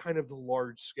on kind of the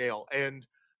large scale. And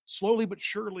slowly but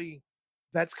surely,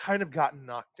 that's kind of gotten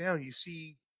knocked down. You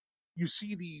see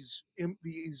these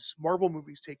Marvel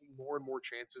movies taking more and more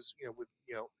chances.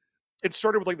 It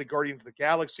started with the Guardians of the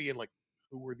Galaxy and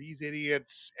who are these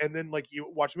idiots? And then like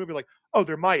you watch the movie, like, oh,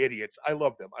 they're my idiots. I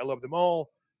love them. I love them all.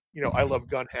 You know, I love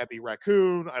Gun Happy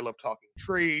Raccoon. I love Talking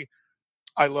Tree.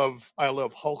 I love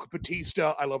Hulk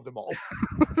Batista. I love them all.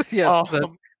 Yes,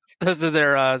 Um, those are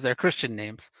their Christian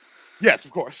names. yes,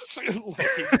 of course. Like,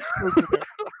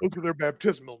 those are their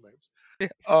baptismal names.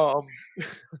 Yes.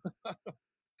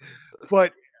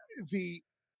 But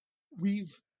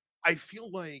I feel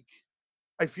like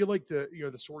the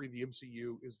the story of the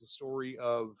MCU is the story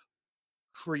of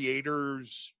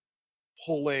creators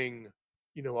pulling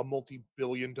a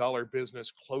multi-billion-dollar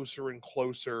business closer and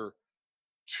closer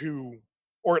to,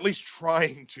 or at least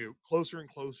trying to, closer and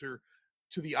closer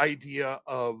to the idea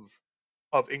of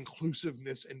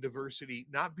inclusiveness and diversity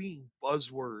not being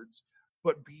buzzwords,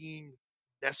 but being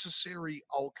necessary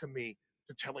alchemy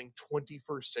to telling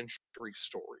 21st century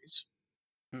stories.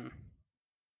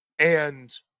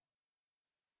 And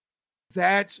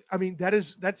that's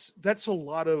a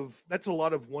lot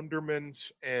of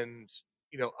wonderment and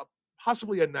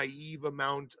possibly a naive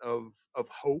amount of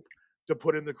hope to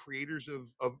put in the creators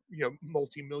of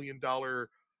multi-million dollar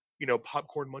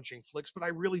popcorn munching flicks, but I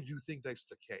really do think that's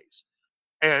the case.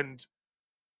 And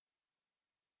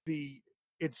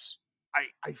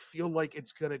I feel like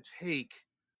it's going to take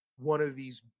one of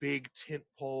these big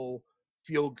tentpole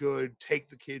feel good, take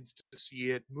the kids to see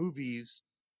it movies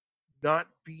not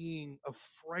being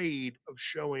afraid of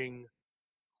showing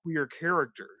queer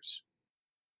characters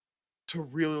to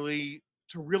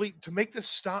make this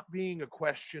stop being a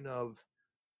question of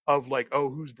like, oh,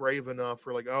 who's brave enough,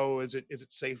 or like, oh, is it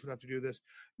safe enough to do this,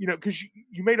 because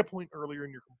you made a point earlier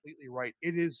and you're completely right.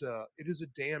 It is a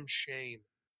damn shame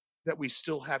that we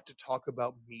still have to talk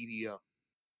about media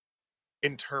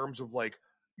in terms of like,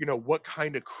 what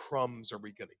kind of crumbs are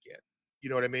we going to get, you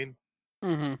know what I mean?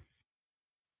 Mm-hmm.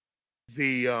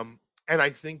 And I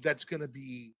think that's going to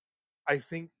be, I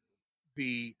think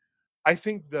the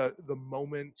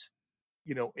moment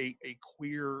a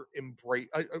queer embrace,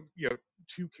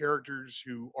 two characters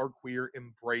who are queer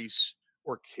embrace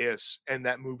or kiss, and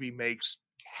that movie makes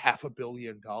 $500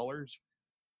 million,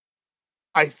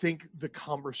 I think the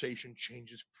conversation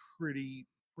changes pretty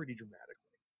dramatically.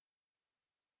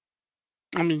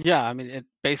 I mean, yeah, I mean, it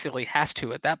basically has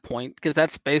to at that point, because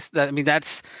that's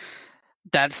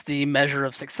the measure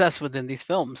of success within these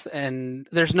films, and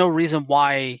there's no reason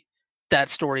why that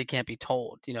story can't be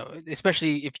told.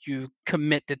 Especially if you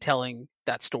commit to telling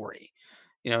that story.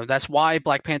 That's why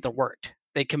Black Panther worked.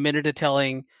 They committed to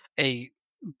telling a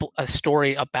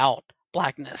story about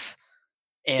blackness,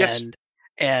 Yes.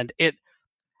 and it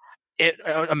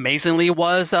amazingly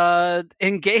was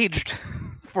engaged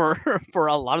for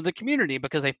a lot of the community,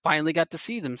 because they finally got to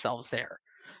see themselves there.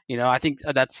 I think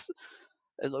that's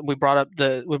we brought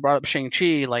up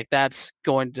Shang-Chi, like that's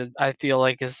going to, I feel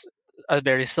like, is a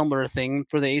very similar thing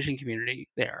for the Asian community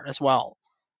there as well.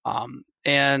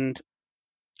 And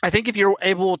I think if you're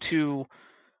able to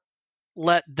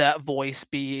let that voice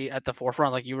be at the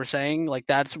forefront, like you were saying, like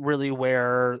that's really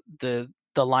where the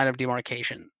line of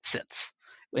demarcation sits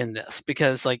in this,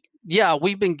 because like, yeah,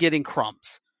 we've been getting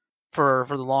crumbs for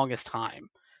the longest time,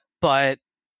 but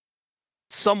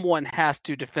someone has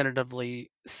to definitively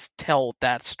tell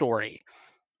that story,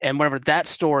 and whenever that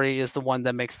story is the one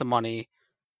that makes the money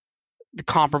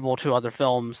comparable to other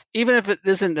films, even if it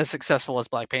isn't as successful as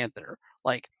Black Panther,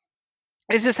 like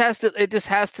it just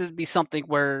has to be something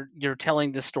where you're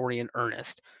telling this story in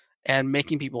earnest and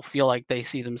making people feel like they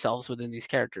see themselves within these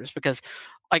characters. Because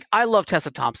like, I love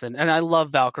Tessa Thompson and I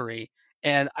love Valkyrie,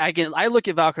 and I look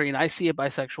at Valkyrie and I see a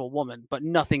bisexual woman, but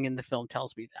nothing in the film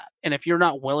tells me that. And if you're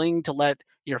not willing to let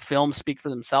your films speak for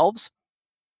themselves,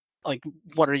 like,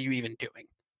 what are you even doing?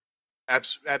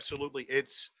 Absolutely.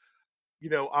 It's,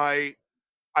 I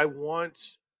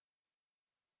want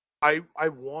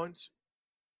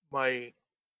my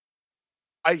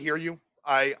I hear you.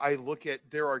 I look at,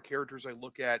 there are characters I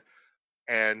look at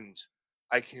and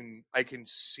I can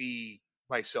see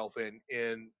myself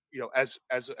in as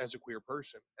a queer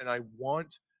person, and I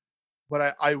want,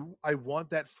 but I want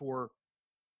that for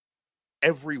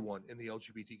everyone in the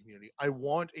LGBT community. I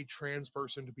want a trans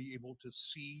person to be able to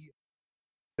see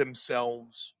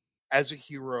themselves as a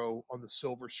hero on the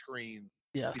silver screen,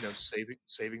 Yes.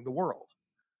 saving the world.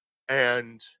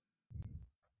 And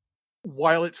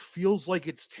while it feels like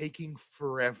it's taking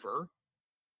forever,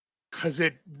 because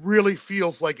it really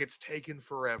feels like it's taken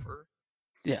forever,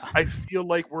 Yeah. I feel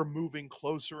like we're moving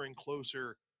closer and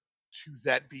closer to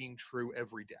that being true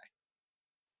every day.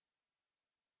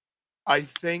 I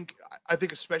think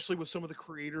especially with some of the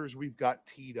creators we've got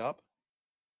teed up,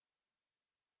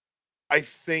 I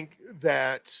think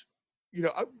that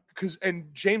because and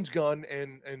James Gunn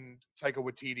and Taika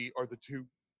Waititi are the two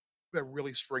that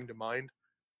really spring to mind.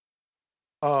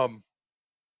 But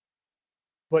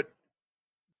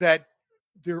that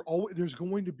there's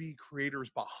going to be creators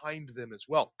behind them as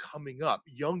well coming up,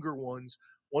 younger ones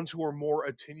who are more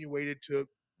attenuated to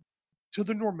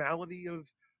the normality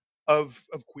of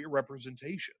queer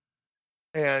representation.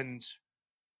 And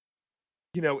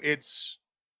it's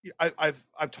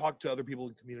I've talked to other people in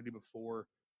the community before,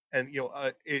 and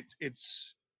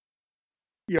it's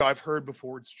I've heard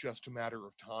before it's just a matter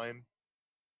of time.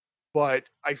 But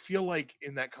I feel like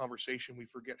in that conversation we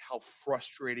forget how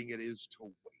frustrating it is to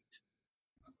wait.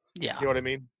 Yeah. You know what I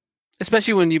mean?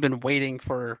 Especially when you've been waiting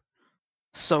for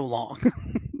so long.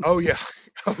 Oh yeah.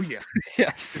 Oh yeah.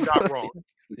 Yes. You're not wrong.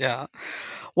 Yeah.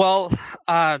 Well,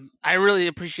 I really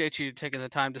appreciate you taking the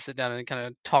time to sit down and kind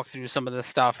of talk through some of this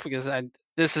stuff, because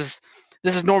this is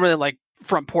normally like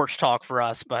front porch talk for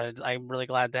us, but I'm really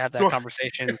glad to have that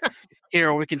conversation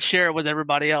here. We can share it with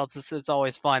everybody else. It's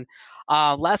always fun.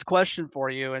 Last question for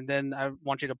you, and then I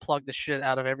want you to plug the shit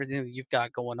out of everything that you've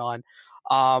got going on.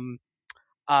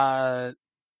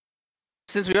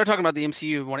 Since we are talking about the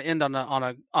MCU, we want to end on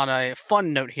a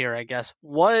fun note here, I guess.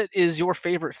 What is your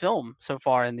favorite film so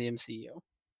far in the MCU?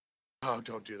 Oh,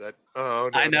 don't do that. Oh,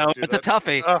 no, I know it's a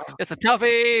toughie. It's a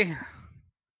toughie.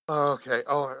 Okay.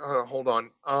 Oh, hold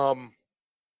on.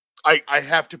 I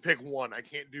have to pick one. I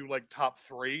can't do like top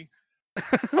three.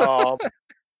 You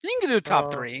can do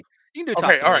top three. You can do top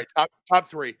okay. three. All right. Top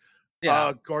three.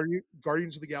 Yeah.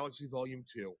 Guardians of the Galaxy Volume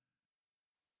 2.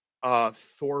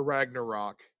 Thor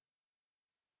Ragnarok.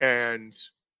 And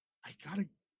I gotta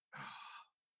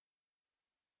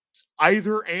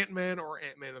either Ant-Man or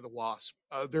Ant-Man and the Wasp.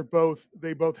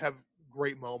 They both have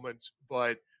great moments,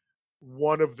 but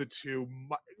one of the two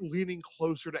leaning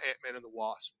closer to Ant-Man and the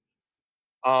Wasp.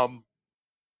 And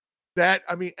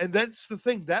that's the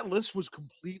thing. That list was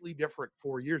completely different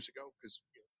 4 years ago because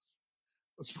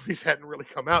those movies hadn't really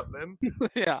come out then.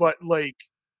 Yeah. But like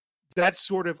that's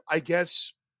sort of, I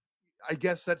guess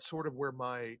that's sort of where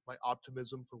my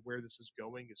optimism for where this is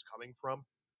going is coming from.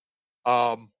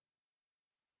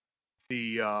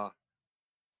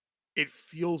 It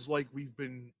feels like we've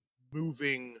been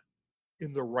moving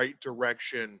in the right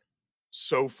direction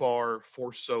so far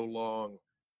for so long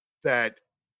that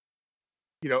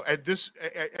at this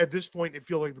point it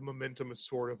feels like the momentum is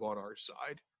sort of on our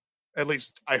side. At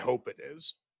least I hope it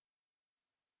is.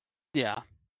 Yeah.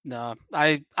 No,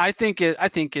 I think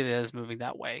it is moving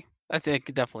that way. I think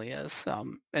it definitely is.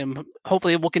 And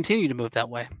hopefully it will continue to move that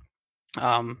way.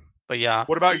 But yeah.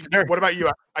 What about you? What about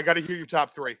you? I got to hear your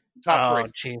top three. Oh,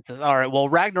 Jesus. All right. Well,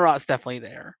 Ragnarok's definitely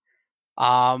there.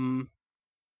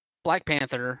 Black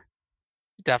Panther,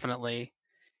 definitely.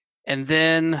 And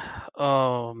then,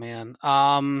 oh man,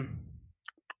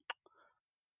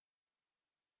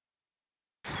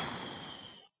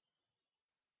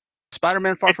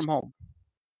 Spider-Man: Far From Home.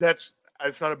 That's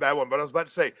not a bad one, but I was about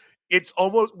to say it's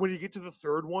almost, when you get to the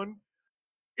third one,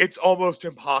 it's almost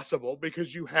impossible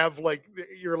because you're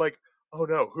like, oh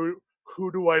no,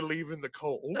 who do I leave in the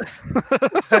cold?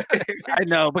 I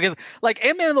know, because like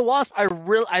Ant-Man and the Wasp, I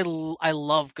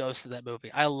love Ghost of that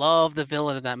movie. I love the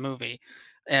villain in that movie,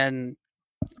 and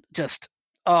just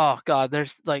oh god,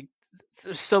 there's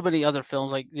so many other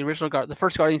films, like the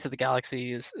first Guardians of the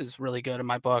Galaxy is really good in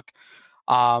my book.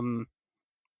 The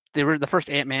first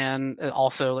Ant-Man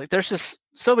also, like there's just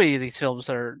so many of these films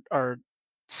are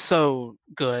so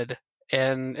good,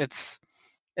 and it's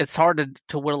hard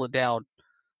to whittle it down.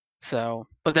 So,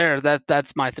 but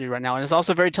that's my three right now, and it's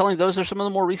also very telling. Those are some of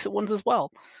the more recent ones as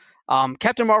well.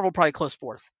 Captain Marvel probably close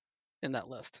fourth in that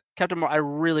list. I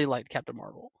really liked Captain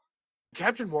Marvel.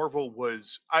 Captain Marvel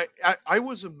was I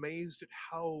was amazed at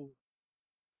how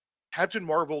Captain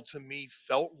Marvel to me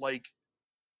felt like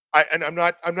I'm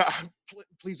not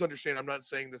please understand, I'm not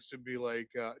saying this to be like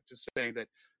to say that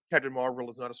Captain Marvel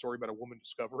is not a story about a woman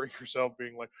discovering herself,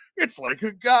 being like, it's like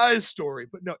a guy's story.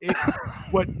 But no, yeah,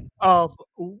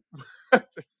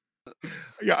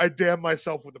 I damn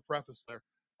myself with the preface there.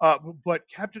 But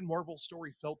Captain Marvel's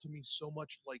story felt to me so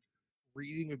much like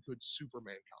reading a good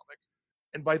Superman comic.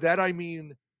 And by that I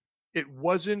mean it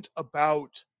wasn't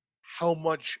about how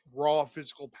much raw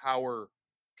physical power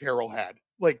Carol had.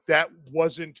 Like that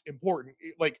wasn't important.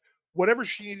 Like whatever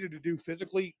she needed to do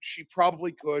physically, she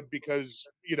probably could because,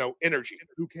 energy.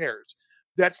 Who cares?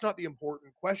 That's not the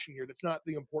important question here. That's not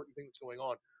the important thing that's going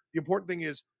on. The important thing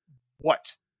is,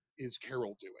 what is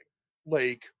Carol doing?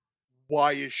 Like,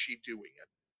 why is she doing it?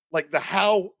 Like the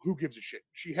how, who gives a shit?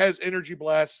 She has energy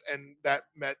blasts and that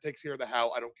Matt takes care of the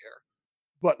how. I don't care.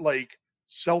 But like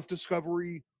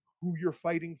self-discovery, who you're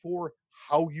fighting for,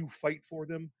 how you fight for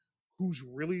them, who's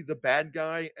really the bad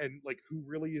guy, and like who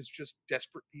really is just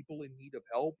desperate people in need of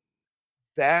help.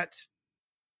 That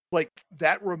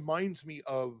that reminds me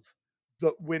of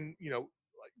the when like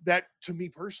that to me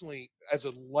personally as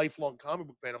a lifelong comic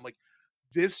book fan. I'm like,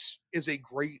 this is a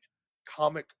great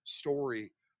comic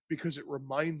story because it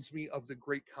reminds me of the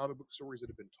great comic book stories that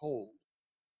have been told.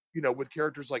 With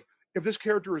characters like, if this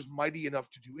character is mighty enough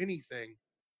to do anything,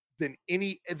 then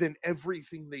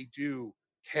everything they do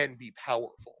can be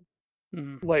powerful.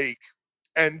 Mm. Like,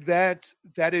 and that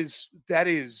is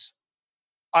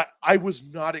I was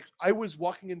not I was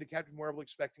walking into Captain Marvel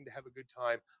expecting to have a good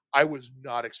time. I was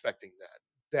not expecting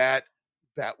that.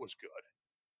 That was good.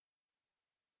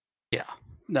 Yeah.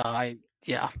 No,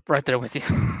 yeah, right there with you.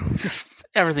 Just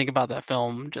everything about that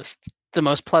film, just the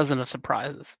most pleasant of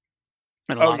surprises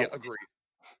in a Oh lot yeah, of ways. agreed.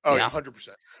 Oh yeah, Yeah. 100%.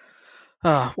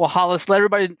 Well, Hollis, let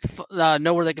everybody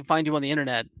know where they can find you on the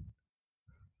internet.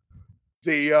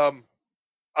 The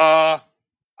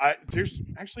there's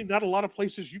actually not a lot of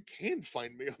places you can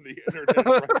find me on the internet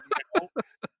right now.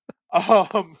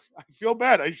 I feel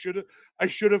bad. I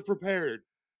should have prepared.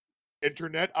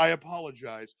 Internet, I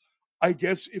apologize. I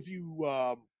guess if you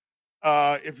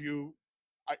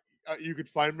you could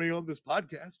find me on this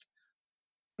podcast.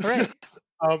 Hooray.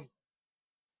 um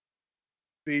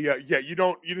the yeah, you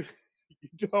don't have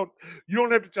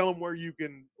to tell them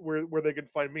where they can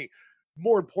find me.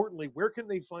 More importantly, where can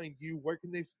they find you? Where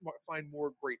can they find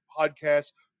more great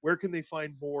podcasts? Where can they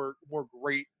find more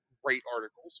great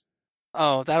articles?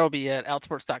 Oh, that'll be at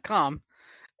outsports.com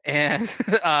and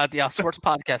the Outsports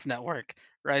Podcast Network,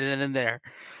 right in there.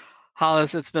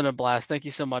 Hollis, it's been a blast. Thank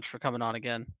you so much for coming on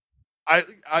again.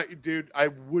 Dude, I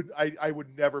would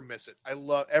never miss it. I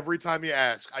love every time you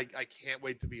ask. I can't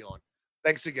wait to be on.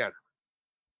 Thanks again.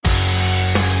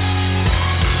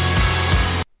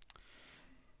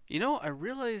 I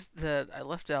realized that I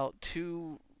left out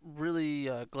two really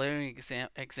glaring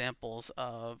examples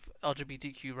of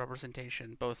LGBTQ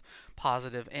representation, both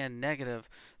positive and negative,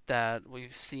 that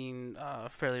we've seen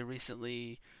fairly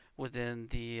recently within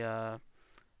the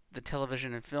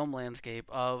television and film landscape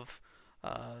of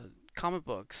comic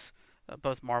books,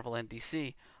 both Marvel and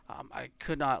DC. I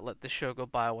could not let the show go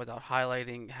by without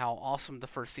highlighting how awesome the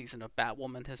first season of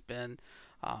Batwoman has been,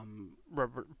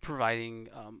 providing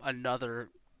another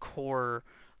core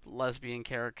lesbian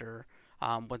character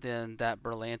within that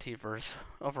Berlanti verse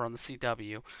over on the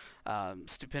CW.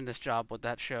 Stupendous job with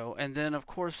that show. And then, of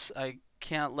course, I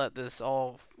can't let this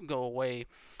all go away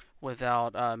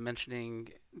without mentioning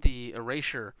the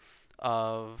erasure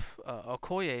of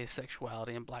Okoye's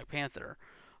sexuality in Black Panther.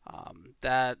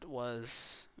 That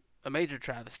was a major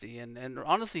travesty and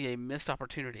honestly a missed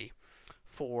opportunity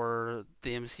for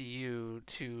the MCU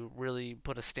to really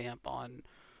put a stamp on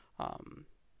um,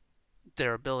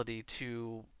 their ability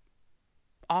to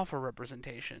offer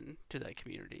representation to that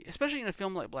community, especially in a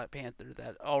film like Black Panther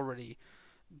that already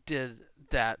did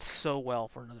that so well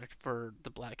for the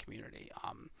Black community.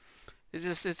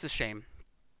 It's a shame,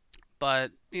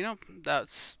 but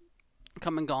that's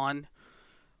come and gone.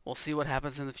 We'll see what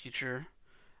happens in the future.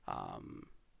 Um,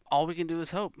 all we can do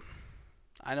is hope.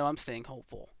 I know I'm staying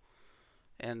hopeful,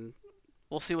 and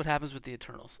we'll see what happens with the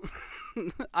Eternals.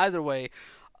 Either way,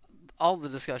 all the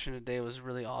discussion today was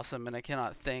really awesome, and I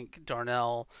cannot thank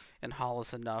Darnell and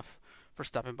Hollis enough for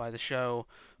stopping by the show.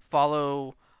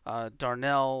 Follow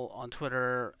Darnell on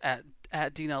Twitter at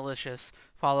Dinalicious.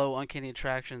 Follow Uncanny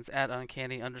Attractions at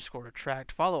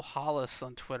Uncanny_Attract. Follow Hollis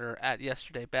on Twitter at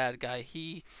YesterdayBadGuy.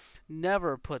 He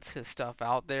never puts his stuff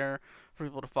out there for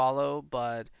people to follow,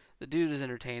 but the dude is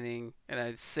entertaining, and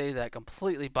I say that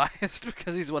completely biased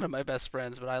because he's one of my best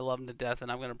friends, but I love him to death,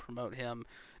 and I'm going to promote him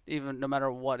even no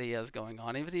matter what he has going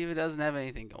on, even if he doesn't have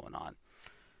anything going on.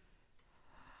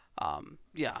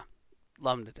 Yeah,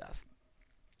 love him to death.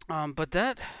 But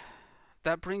that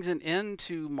brings an end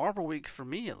to Marvel Week for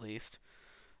me, at least,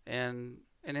 and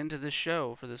an end to this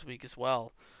show for this week as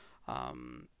well.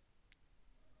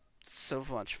 So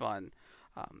much fun,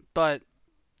 but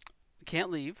can't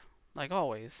leave, like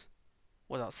always,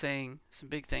 without saying some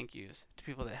big thank yous to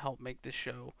people that help make this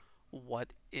show what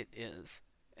it is,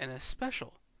 and as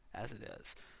special as it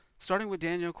is. Starting with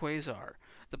Daniel Quasar.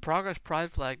 The Progress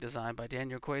Pride flag designed by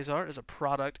Daniel Quasar is a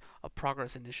product of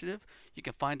Progress Initiative. You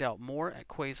can find out more at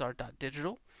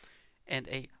quasar.digital. And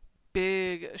a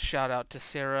big shout out to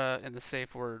Sarah and the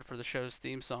Safe Word for the show's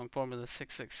theme song, Formula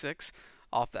 666,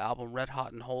 off the album Red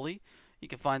Hot and Holy. You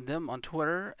can find them on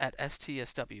Twitter at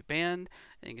STSW Band,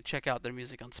 and you can check out their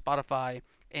music on Spotify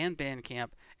and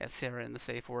Bandcamp at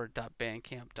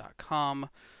sarahandthesafeword.bandcamp.com.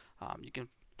 You can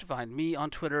to find me on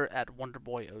Twitter at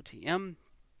WonderboyOTM.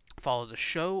 Follow the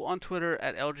show on Twitter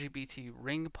at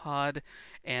LGBTRingPod.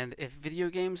 And if video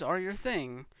games are your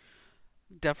thing,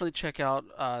 definitely check out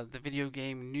the video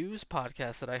game news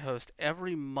podcast that I host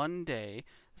every Monday.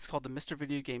 It's called the Mr.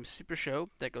 Video Game Super Show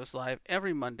that goes live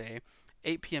every Monday,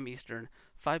 8 p.m. Eastern,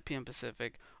 5 p.m.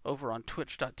 Pacific, over on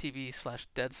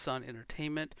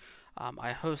twitch.tv/DeadSunEntertainment.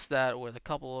 I host that with a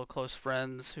couple of close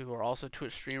friends who are also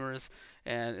Twitch streamers,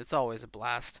 and it's always a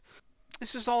blast.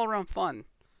 It's just all around fun.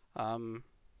 I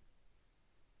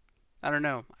don't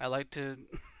know. I like to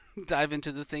dive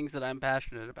into the things that I'm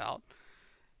passionate about.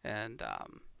 And,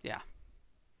 yeah.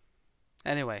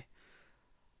 Anyway,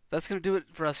 that's going to do it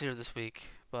for us here this week.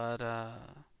 But,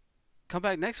 come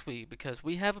back next week because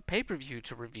we have a pay-per-view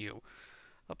to review,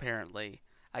 apparently.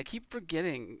 I keep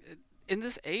forgetting. In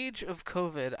this age of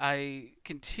COVID, I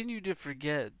continue to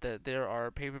forget that there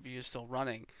are pay-per-views still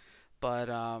running. But,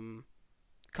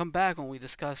 come back when we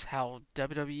discuss how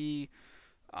WWE,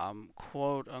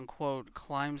 quote-unquote,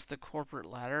 climbs the corporate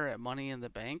ladder at Money in the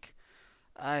Bank.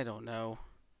 I don't know.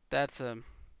 That's whoever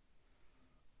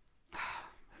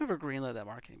greenlit that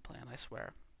marketing plan, I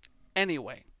swear.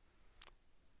 Anyway,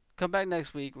 come back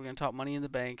next week. We're gonna talk Money in the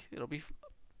Bank. It'll be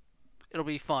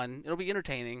fun. It'll be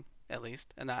entertaining, at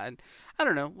least. And I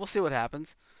don't know. We'll see what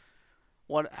happens.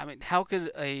 How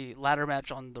could a ladder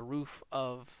match on the roof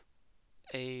of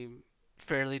a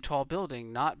fairly tall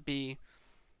building not be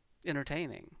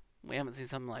entertaining? We haven't seen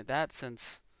something like that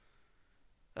since,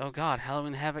 oh God,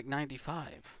 Halloween Havoc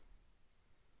 95.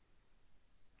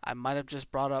 I might have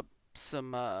just brought up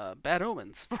some bad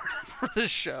omens for this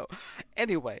show.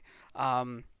 Anyway,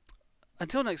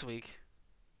 until next week,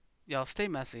 y'all stay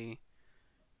messy,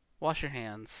 wash your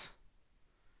hands,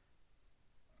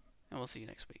 and we'll see you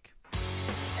next week.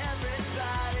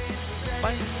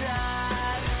 Bye.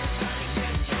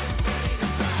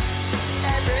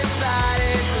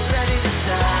 Everybody's ready to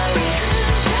die.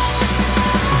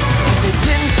 If they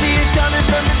didn't see it coming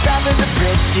from the top of the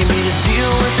bridge, she made a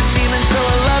deal with